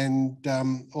 And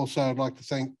also I'd like to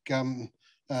thank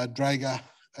Drager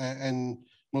and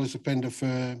Melissa Pender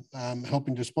for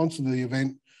helping to sponsor the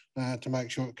event to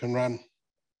make sure it can run.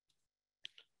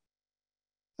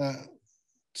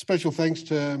 Special thanks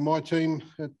to my team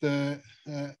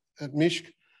at MISC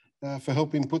for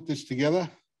helping put this together,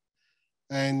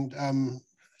 and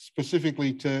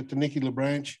specifically to Nikki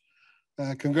LaBranch.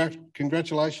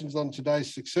 Congratulations on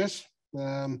today's success.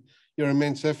 Your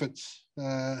immense efforts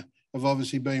have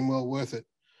obviously been well worth it.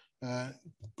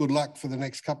 Good luck for the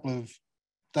next couple of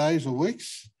days or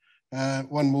weeks.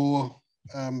 One more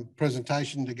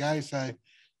presentation to go, so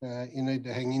you need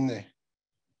to hang in there.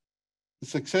 The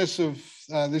success of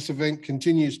this event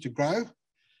continues to grow.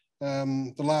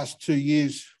 The last 2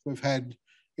 years, we've had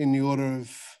in the order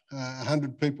of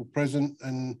 100 people present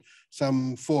and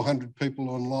some 400 people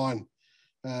online.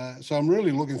 So I'm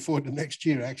really looking forward to next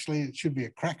year, actually. It should be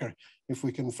a cracker if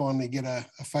we can finally get a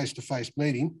face-to-face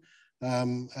meeting.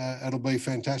 It'll be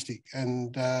fantastic.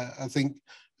 And I think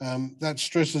that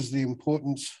stresses the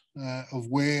importance of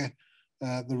where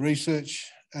the research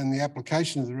and the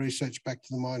application of the research back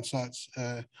to the mine sites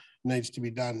needs to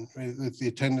be done with the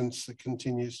attendance that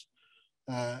continues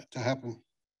to happen.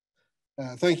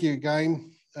 Thank you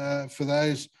again for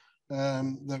those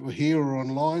that were here or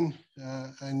online.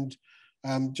 And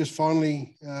just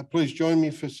finally, please join me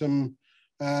for some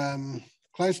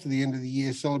close to the end of the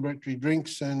year celebratory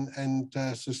drinks and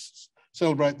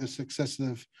celebrate the success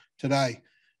of today.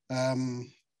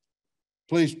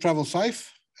 Please travel safe,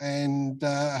 and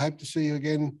I hope to see you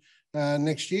again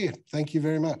next year. Thank you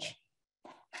very much.